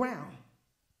in the ground.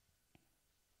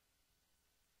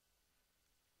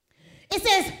 It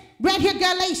says, right here,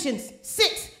 Galatians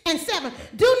 6:7.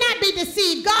 Do not be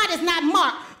deceived. God is not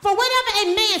mocked. For whatever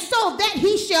a man sows, that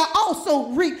he shall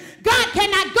also reap. God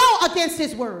cannot go against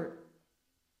his word.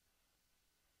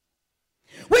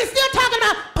 We're still talking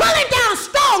about pulling down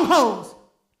strongholds.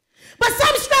 But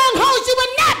some strongholds you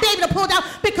will not be able to pull down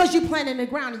because you planted in the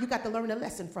ground and you got to learn a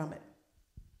lesson from it.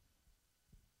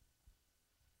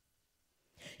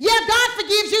 Yeah, God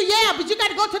forgives you, yeah, but you got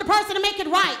to go to the person to make it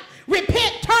right.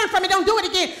 Repent, turn from it, don't do it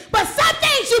again. But some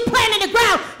things you plant in the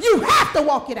ground, you have to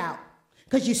walk it out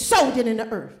because you sowed it in the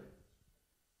earth.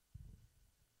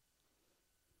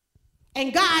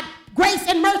 And God, grace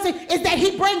and mercy is that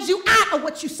he brings you out of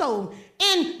what you sowed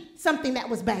in something that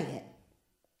was bad.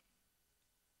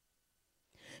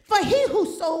 For he who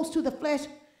sows to the flesh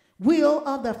will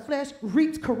of the flesh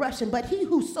reaps corruption, but he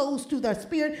who sows to the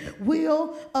spirit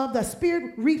will of the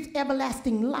spirit reaps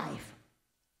everlasting life.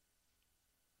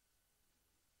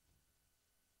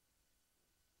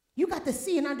 You got to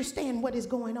see and understand what is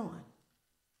going on.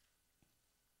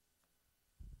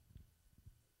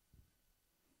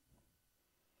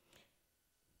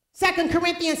 Second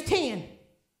Corinthians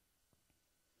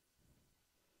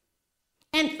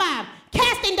 10:5.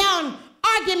 Casting down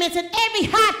arguments and every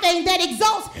high thing that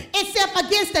exalts itself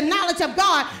against the knowledge of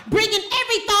God, bringing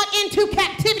every thought into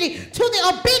captivity to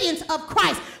the obedience of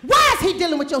Christ. Why is he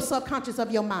dealing with your subconscious of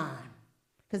your mind?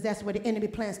 Because that's where the enemy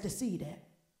plants to seed at.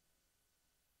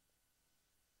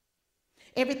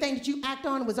 Everything that you act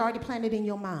on was already planted in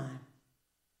your mind.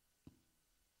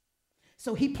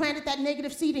 So he planted that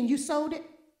negative seed and you sowed it.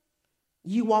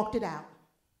 You walked it out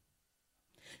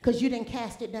because you didn't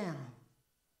cast it down.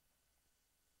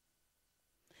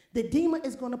 The demon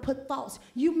is going to put thoughts.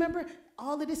 You remember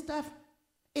all of this stuff?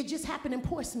 It just happened in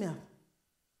Portsmouth.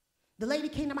 The lady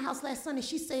came to my house last Sunday.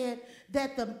 She said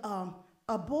that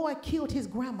a boy killed his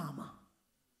grandmama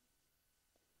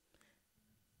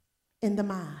in the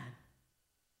mind.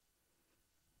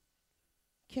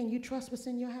 Can you trust what's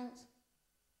in your house?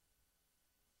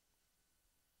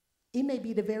 It may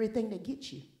be the very thing that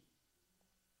gets you.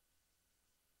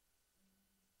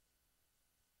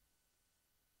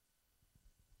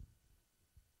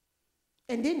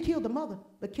 And didn't kill the mother,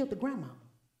 but killed the grandmama.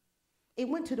 It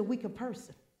went to the weaker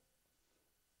person.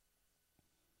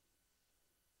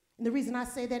 And the reason I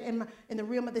say that in the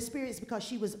realm of the spirit is because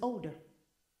she was older,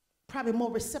 probably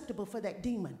more receptive for that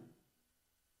demon.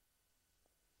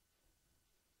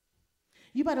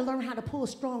 You better learn how to pull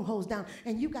strongholds down,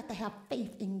 and you got to have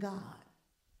faith in God.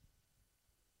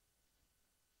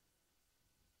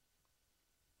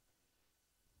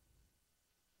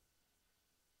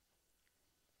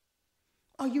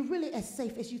 Are you really as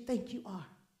safe as you think you are?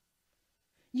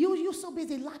 You're so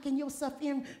busy locking yourself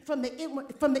in from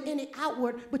the inner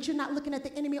outward, but you're not looking at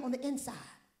the enemy on the inside.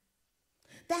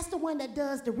 That's the one that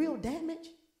does the real damage.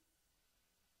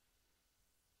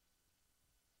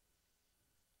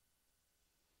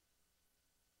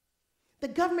 The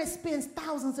government spends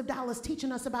thousands of dollars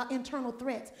teaching us about internal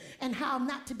threats and how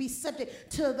not to be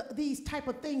subject to these type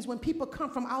of things when people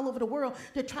come from all over the world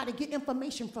to try to get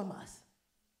information from us.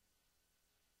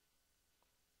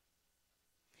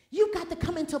 You've got to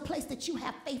come into a place that you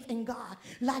have faith in God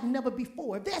like never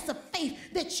before. There's a faith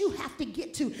that you have to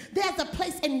get to. There's a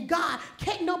place in God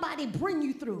can't nobody bring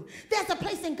you through. There's a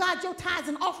place in God your tithes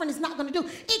and offering is not going to do.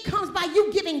 It comes by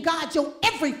you giving God your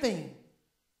everything.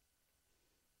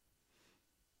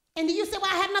 And then you say,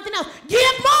 well, I have nothing else.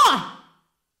 Give more.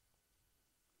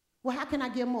 Well, how can I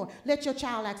give more? Let your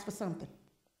child ask for something.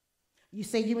 You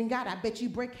say you ain't got it. I bet you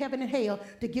break heaven and hell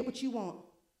to get what you want.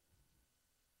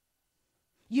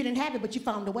 You didn't have it, but you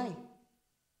found a way.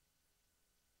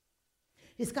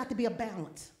 It's got to be a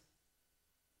balance.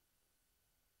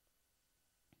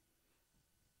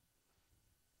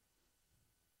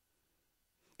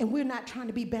 And we're not trying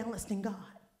to be balanced in God.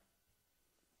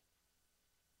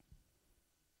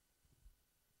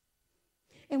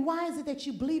 And why is it that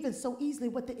you believe in so easily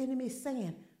what the enemy is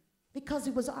saying? Because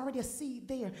it was already a seed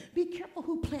there. Be careful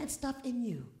who plants stuff in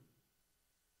you.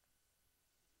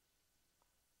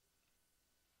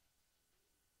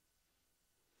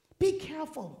 Be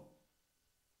careful.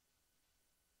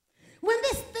 When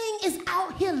this thing is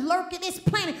out here lurking, it's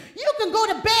planning, you can go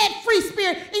to bed free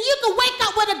spirit and you can wake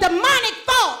up with a demonic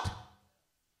thought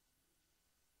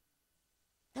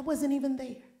that wasn't even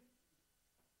there.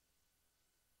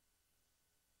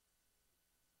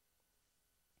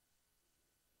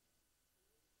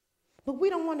 But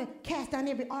we don't want to cast down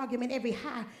every argument, every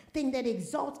high thing that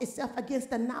exalts itself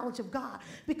against the knowledge of God,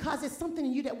 because it's something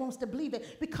in you that wants to believe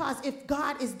it. Because if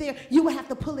God is there, you will have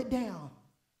to pull it down.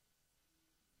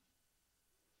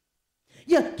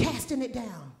 You're casting it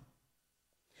down.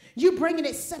 You bringing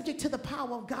it subject to the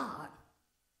power of God.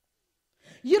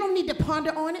 You don't need to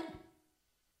ponder on it.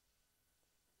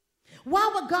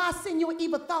 Why would God send you an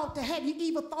evil thought to have you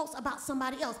evil thoughts about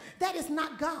somebody else? That is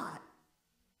not God.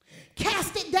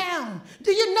 Cast it down.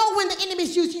 Do you know when the enemy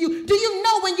is using you? Do you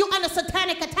know when you're under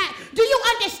satanic attack? Do you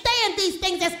understand these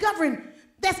things that's going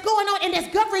on and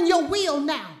that's governing your will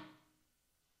now?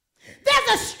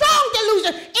 There's a strong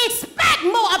delusion. Expect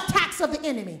more attacks of the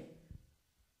enemy.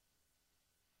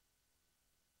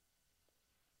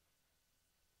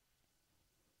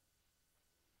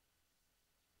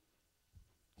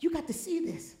 You got to see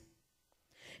this.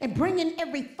 And bringing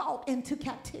every thought into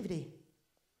captivity.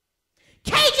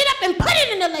 Cage it up and put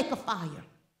it in the lake of fire.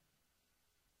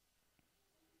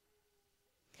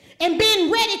 And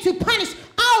being ready to punish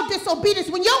all disobedience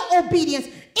when your obedience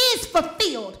is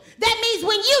fulfilled. That means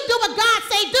when you do what God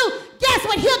say do, guess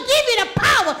what? He'll give you the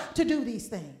power to do these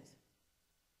things.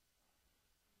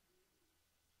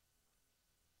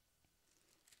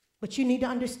 But you need to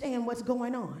understand what's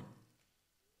going on.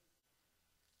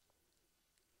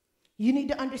 You need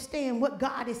to understand what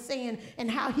God is saying and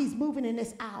how he's moving in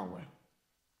this hour.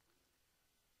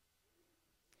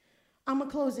 I'm going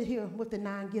to close it here with the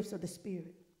 9 gifts of the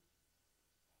Spirit.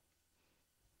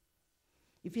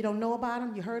 If you don't know about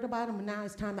them, you heard about them, and now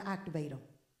it's time to activate them.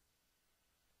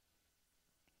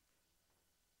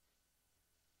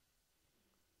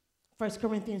 First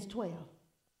Corinthians 12.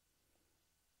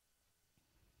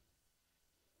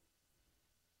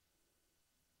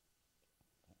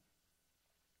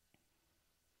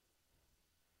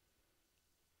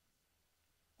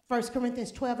 First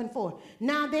Corinthians 12:4.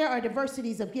 Now there are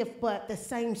diversities of gifts, but the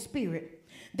same Spirit.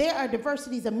 There are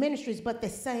diversities of ministries, but the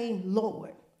same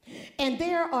Lord. And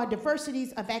there are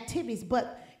diversities of activities,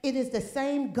 but it is the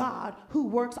same God who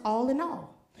works all in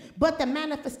all. But the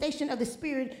manifestation of the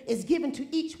Spirit is given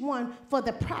to each one for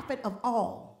the profit of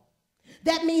all.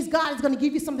 That means God is going to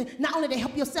give you something not only to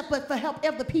help yourself, but to help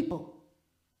other people.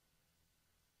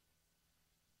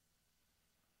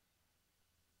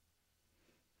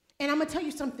 And I'm going to tell you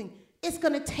something. It's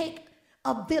going to take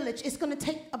a village. It's going to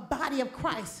take a body of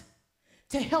Christ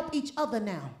to help each other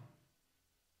now.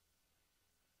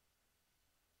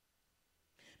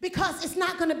 Because it's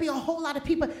not going to be a whole lot of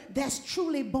people that's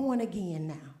truly born again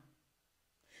now.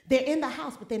 They're in the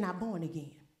house, but they're not born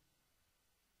again.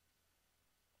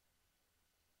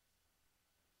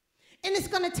 And it's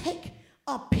going to take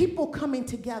people coming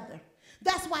together.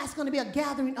 That's why it's going to be a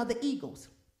gathering of the eagles.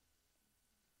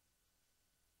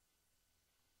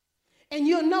 And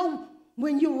you'll know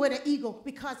when you're with an eagle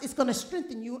because it's going to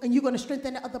strengthen you and you're going to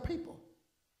strengthen the other people.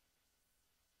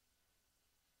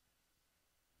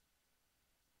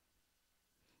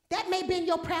 That may have been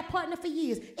your prayer partner for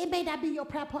years. It may not be your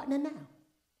prayer partner now.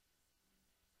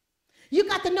 You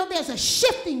got to know there's a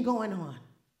shifting going on.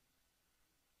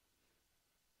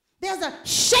 There's a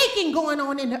shaking going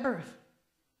on in the earth.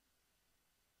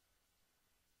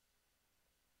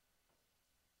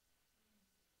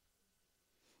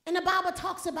 And the Bible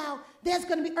talks about there's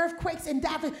going to be earthquakes and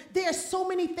divers. There's so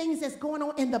many things that's going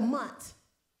on in the months.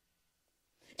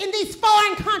 In these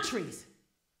foreign countries.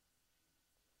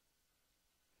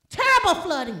 Terrible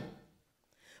flooding.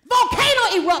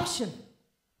 Volcano eruption.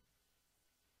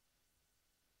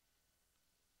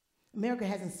 America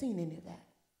hasn't seen any of that.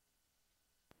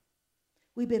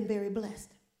 We've been very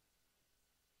blessed.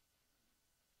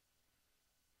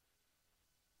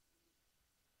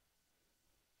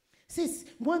 See, it's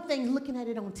one thing looking at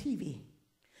it on TV,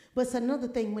 but it's another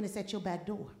thing when it's at your back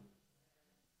door.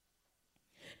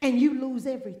 And you lose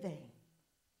everything.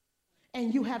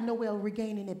 And you have no way of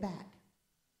regaining it back.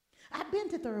 I've been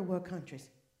to third world countries.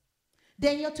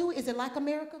 Daniel, too, is it like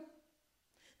America?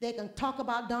 They can talk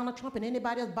about Donald Trump and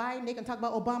anybody else, Biden. They can talk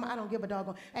about Obama. I don't give a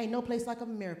doggone. Ain't no place like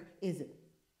America, is it?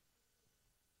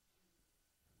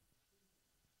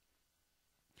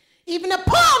 Even the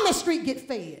poor on the street get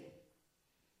fed.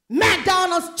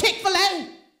 McDonald's, Chick-fil-A.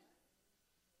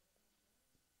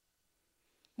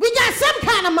 We got some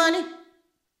kind of money,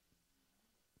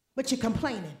 but you're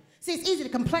complaining. See, it's easy to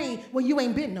complain when you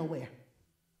ain't been nowhere.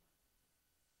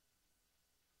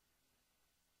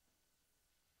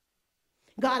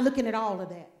 God looking at all of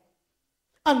that.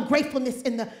 Ungratefulness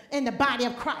in the body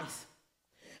of Christ.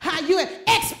 How you have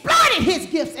exploited his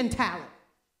gifts and talent.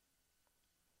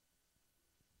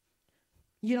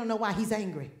 You don't know why he's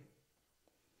angry.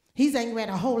 He's angry at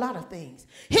a whole lot of things.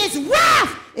 His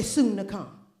wrath is soon to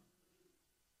come.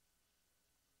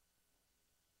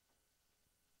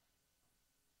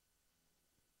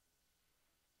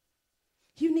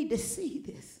 You need to see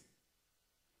this.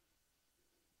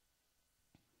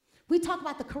 We talk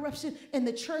about the corruption in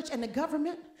the church and the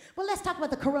government. Well, let's talk about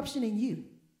the corruption in you.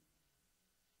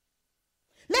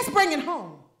 Let's bring it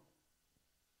home.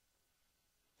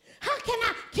 How can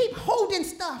I keep holding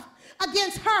stuff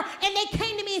against her and they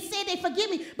came to me and said they forgive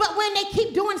me, but when they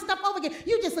keep doing stuff over again,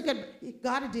 you just look at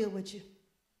God to deal with you.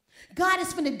 God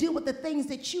is going to deal with the things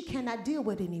that you cannot deal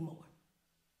with anymore.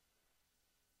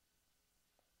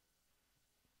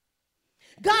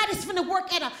 God is going to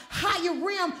work at a higher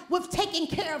realm with taking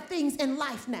care of things in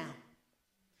life now.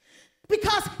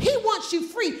 Because he wants you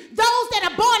free. Those that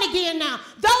are born again now,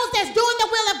 those that's doing the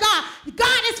will of God,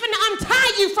 God is going to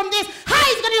untie you from this. How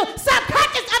he's going to do?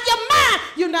 Subconscious of your mind.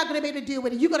 You're not going to be able to deal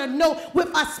with it. You're going to know with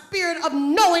a spirit of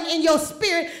knowing in your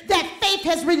spirit that faith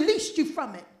has released you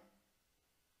from it.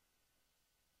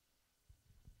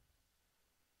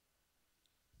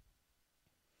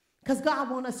 Because God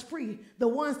wants us free, the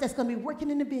ones that's going to be working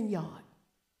in the vineyard.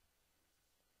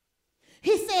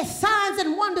 He says signs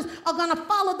and wonders are going to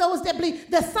follow those that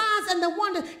believe. The signs and the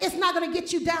wonders, it's not going to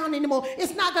get you down anymore.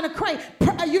 It's not going to cry.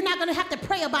 You're not going to have to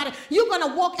pray about it. You're going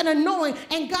to walk in a knowing,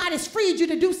 and God has freed you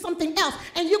to do something else.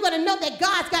 And you're going to know that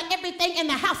God's got everything in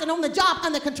the house and on the job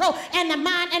under control, and the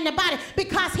mind and the body,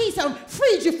 because he's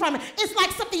freed you from it. It's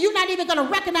like something you're not even going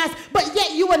to recognize, but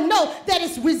yet you will know that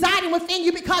it's residing within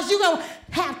you because you're going to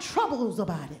have troubles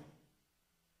about it.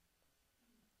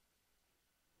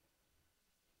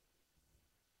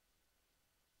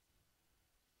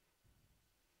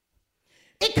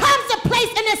 It comes to place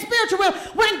in the spiritual realm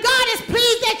when God is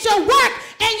pleased at your work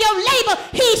and your labor.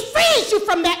 He frees you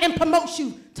from that and promotes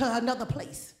you to another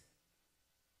place.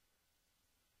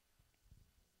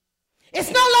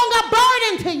 It's no longer a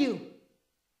burden to you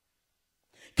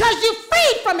because you're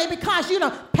freed from it because you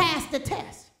don't pass the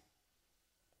test.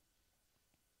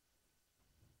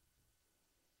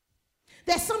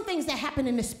 There's some things that happen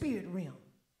in the spirit realm.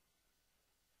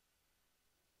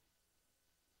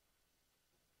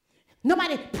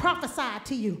 Nobody prophesied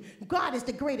to you. God is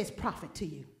the greatest prophet to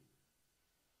you.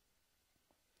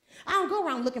 I don't go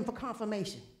around looking for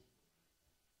confirmation.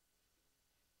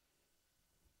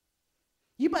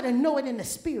 You better know it in the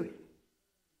spirit.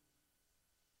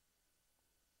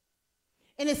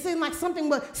 And it seems like something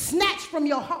was snatched from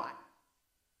your heart.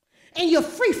 And you're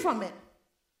free from it.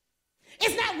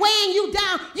 It's not weighing you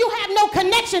down. You have no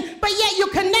connection, but yet you're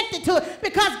connected to it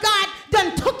because God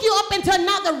done took you up into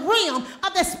another realm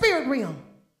of the spirit realm.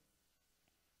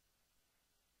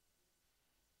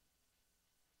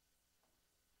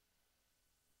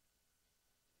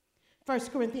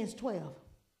 First Corinthians 12.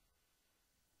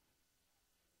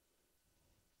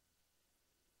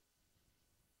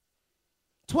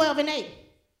 And 8.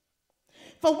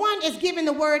 For one is given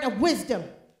the word of wisdom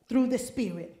through the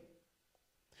Spirit.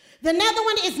 The other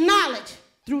one is knowledge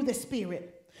through the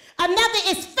Spirit. Another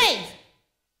is faith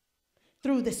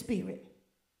through the Spirit.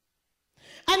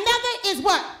 Another is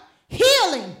what?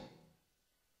 Healing.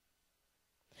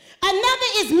 Another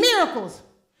is miracles,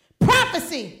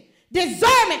 prophecy,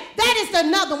 discernment. That is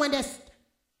another one that's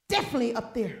definitely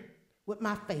up there with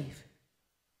my faith.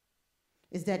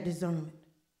 Is that discernment.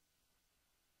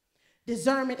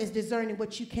 Discernment is discerning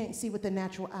what you can't see with the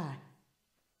natural eye.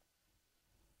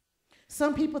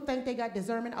 Some people think they got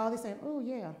discernment. All they saying, oh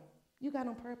yeah, you got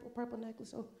on purple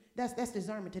necklace. Oh, that's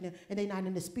discernment to them. And they're not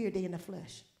in the spirit, they're in the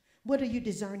flesh. What are you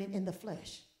discerning in the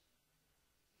flesh?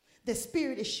 The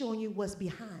spirit is showing you what's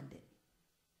behind it.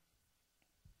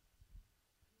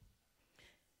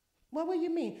 Well, what do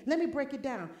you mean? Let me break it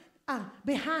down.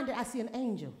 Behind it, I see an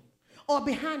angel. Or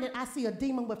behind it, I see a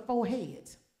demon with 4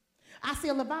 heads. I see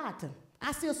a leviathan.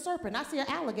 I see a serpent. I see an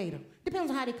alligator.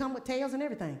 Depends on how they come with tails and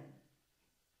everything.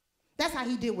 That's how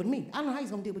he deal with me. I don't know how he's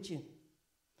going to deal with you.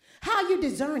 How are you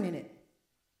discerning it?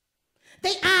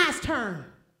 They eyes turn.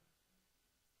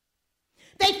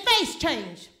 They face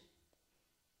change.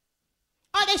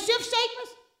 Are they shift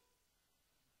shakers?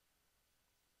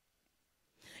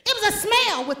 It was a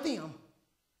smell with them.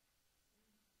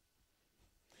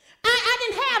 I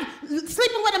didn't have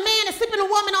sleeping with a man and sleeping with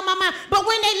a woman on my mind. But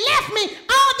when they left me,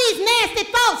 all these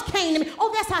nasty thoughts came to me.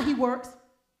 Oh, that's how he works.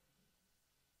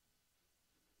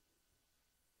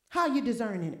 How are you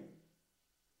discerning it?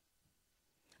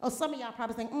 Oh, some of y'all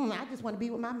probably think, I just want to be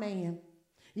with my man.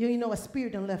 You know a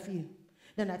spirit done left you.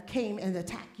 Then I came and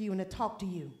attacked you and talked to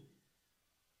you.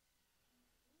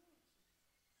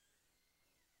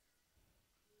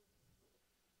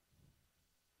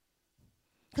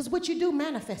 Because what you do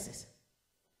manifests.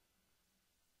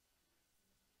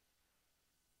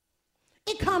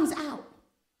 It comes out.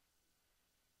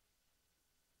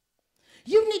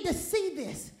 You need to see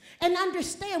this and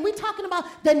understand. We're talking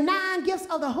about the 9 gifts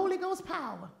of the Holy Ghost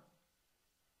power.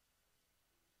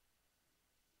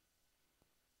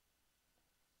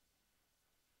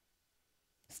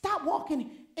 Stop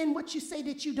walking in what you say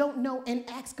that you don't know and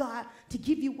ask God to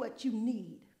give you what you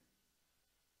need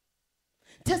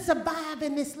to survive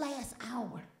in this last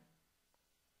hour.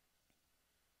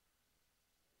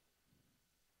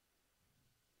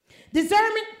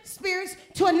 Discernment spirits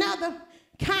to another,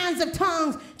 kinds of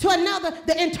tongues to another,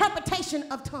 the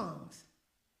interpretation of tongues.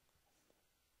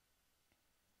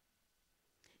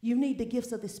 You need the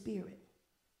gifts of the Spirit.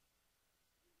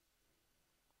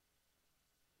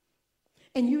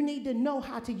 And you need to know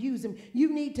how to use them.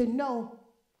 You need to know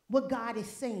what God is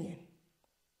saying.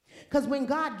 Because when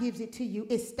God gives it to you,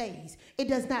 it stays. It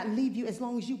does not leave you as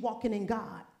long as you're walking in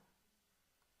God.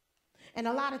 And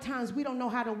a lot of times we don't know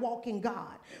how to walk in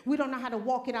God. We don't know how to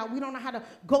walk it out. We don't know how to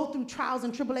go through trials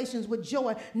and tribulations with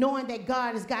joy, knowing that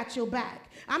God has got your back.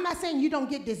 I'm not saying you don't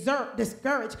get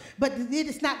discouraged, but it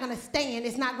is not going to stand.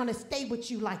 It's not going to stay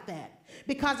with you like that,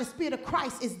 because the Spirit of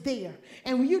Christ is there.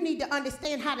 And you need to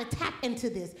understand how to tap into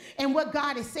this and what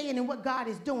God is saying and what God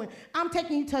is doing. I'm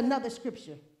taking you to another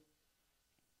scripture.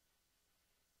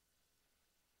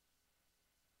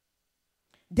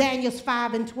 Daniel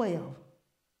 5:12.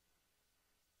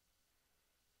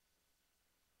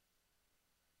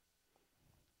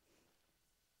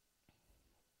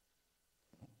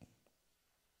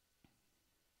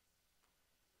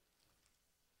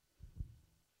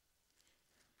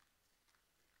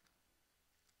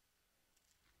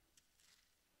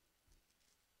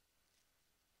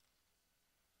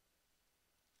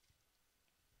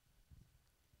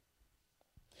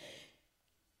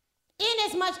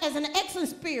 Inasmuch as an excellent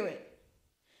spirit,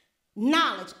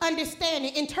 knowledge,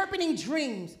 understanding, interpreting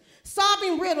dreams,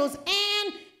 solving riddles,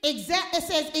 and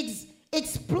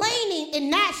explaining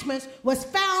enactments was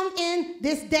found in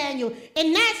this Daniel.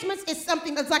 Enactments is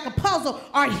something that's like a puzzle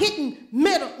or hidden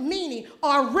meaning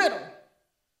or riddle.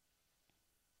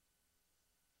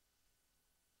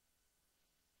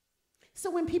 So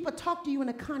when people talk to you in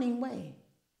a cunning way,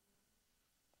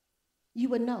 you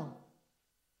would know,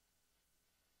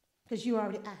 because you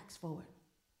already asked for it.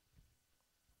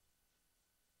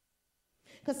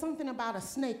 Because something about a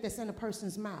snake that's in a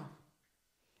person's mouth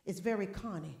is very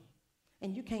cunning,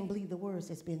 and you can't believe the words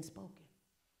that's been spoken.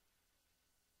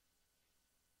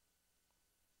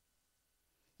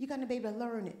 You're going to be able to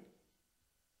learn it.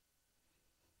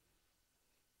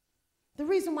 The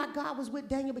reason why God was with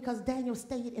Daniel, because Daniel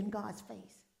stayed in God's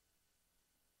face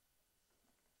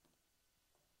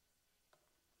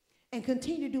and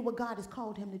continue to do what God has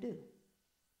called him to do.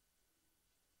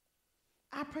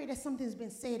 I pray that something's been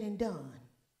said and done.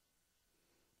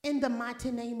 In the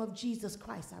mighty name of Jesus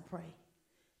Christ, I pray.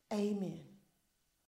 Amen.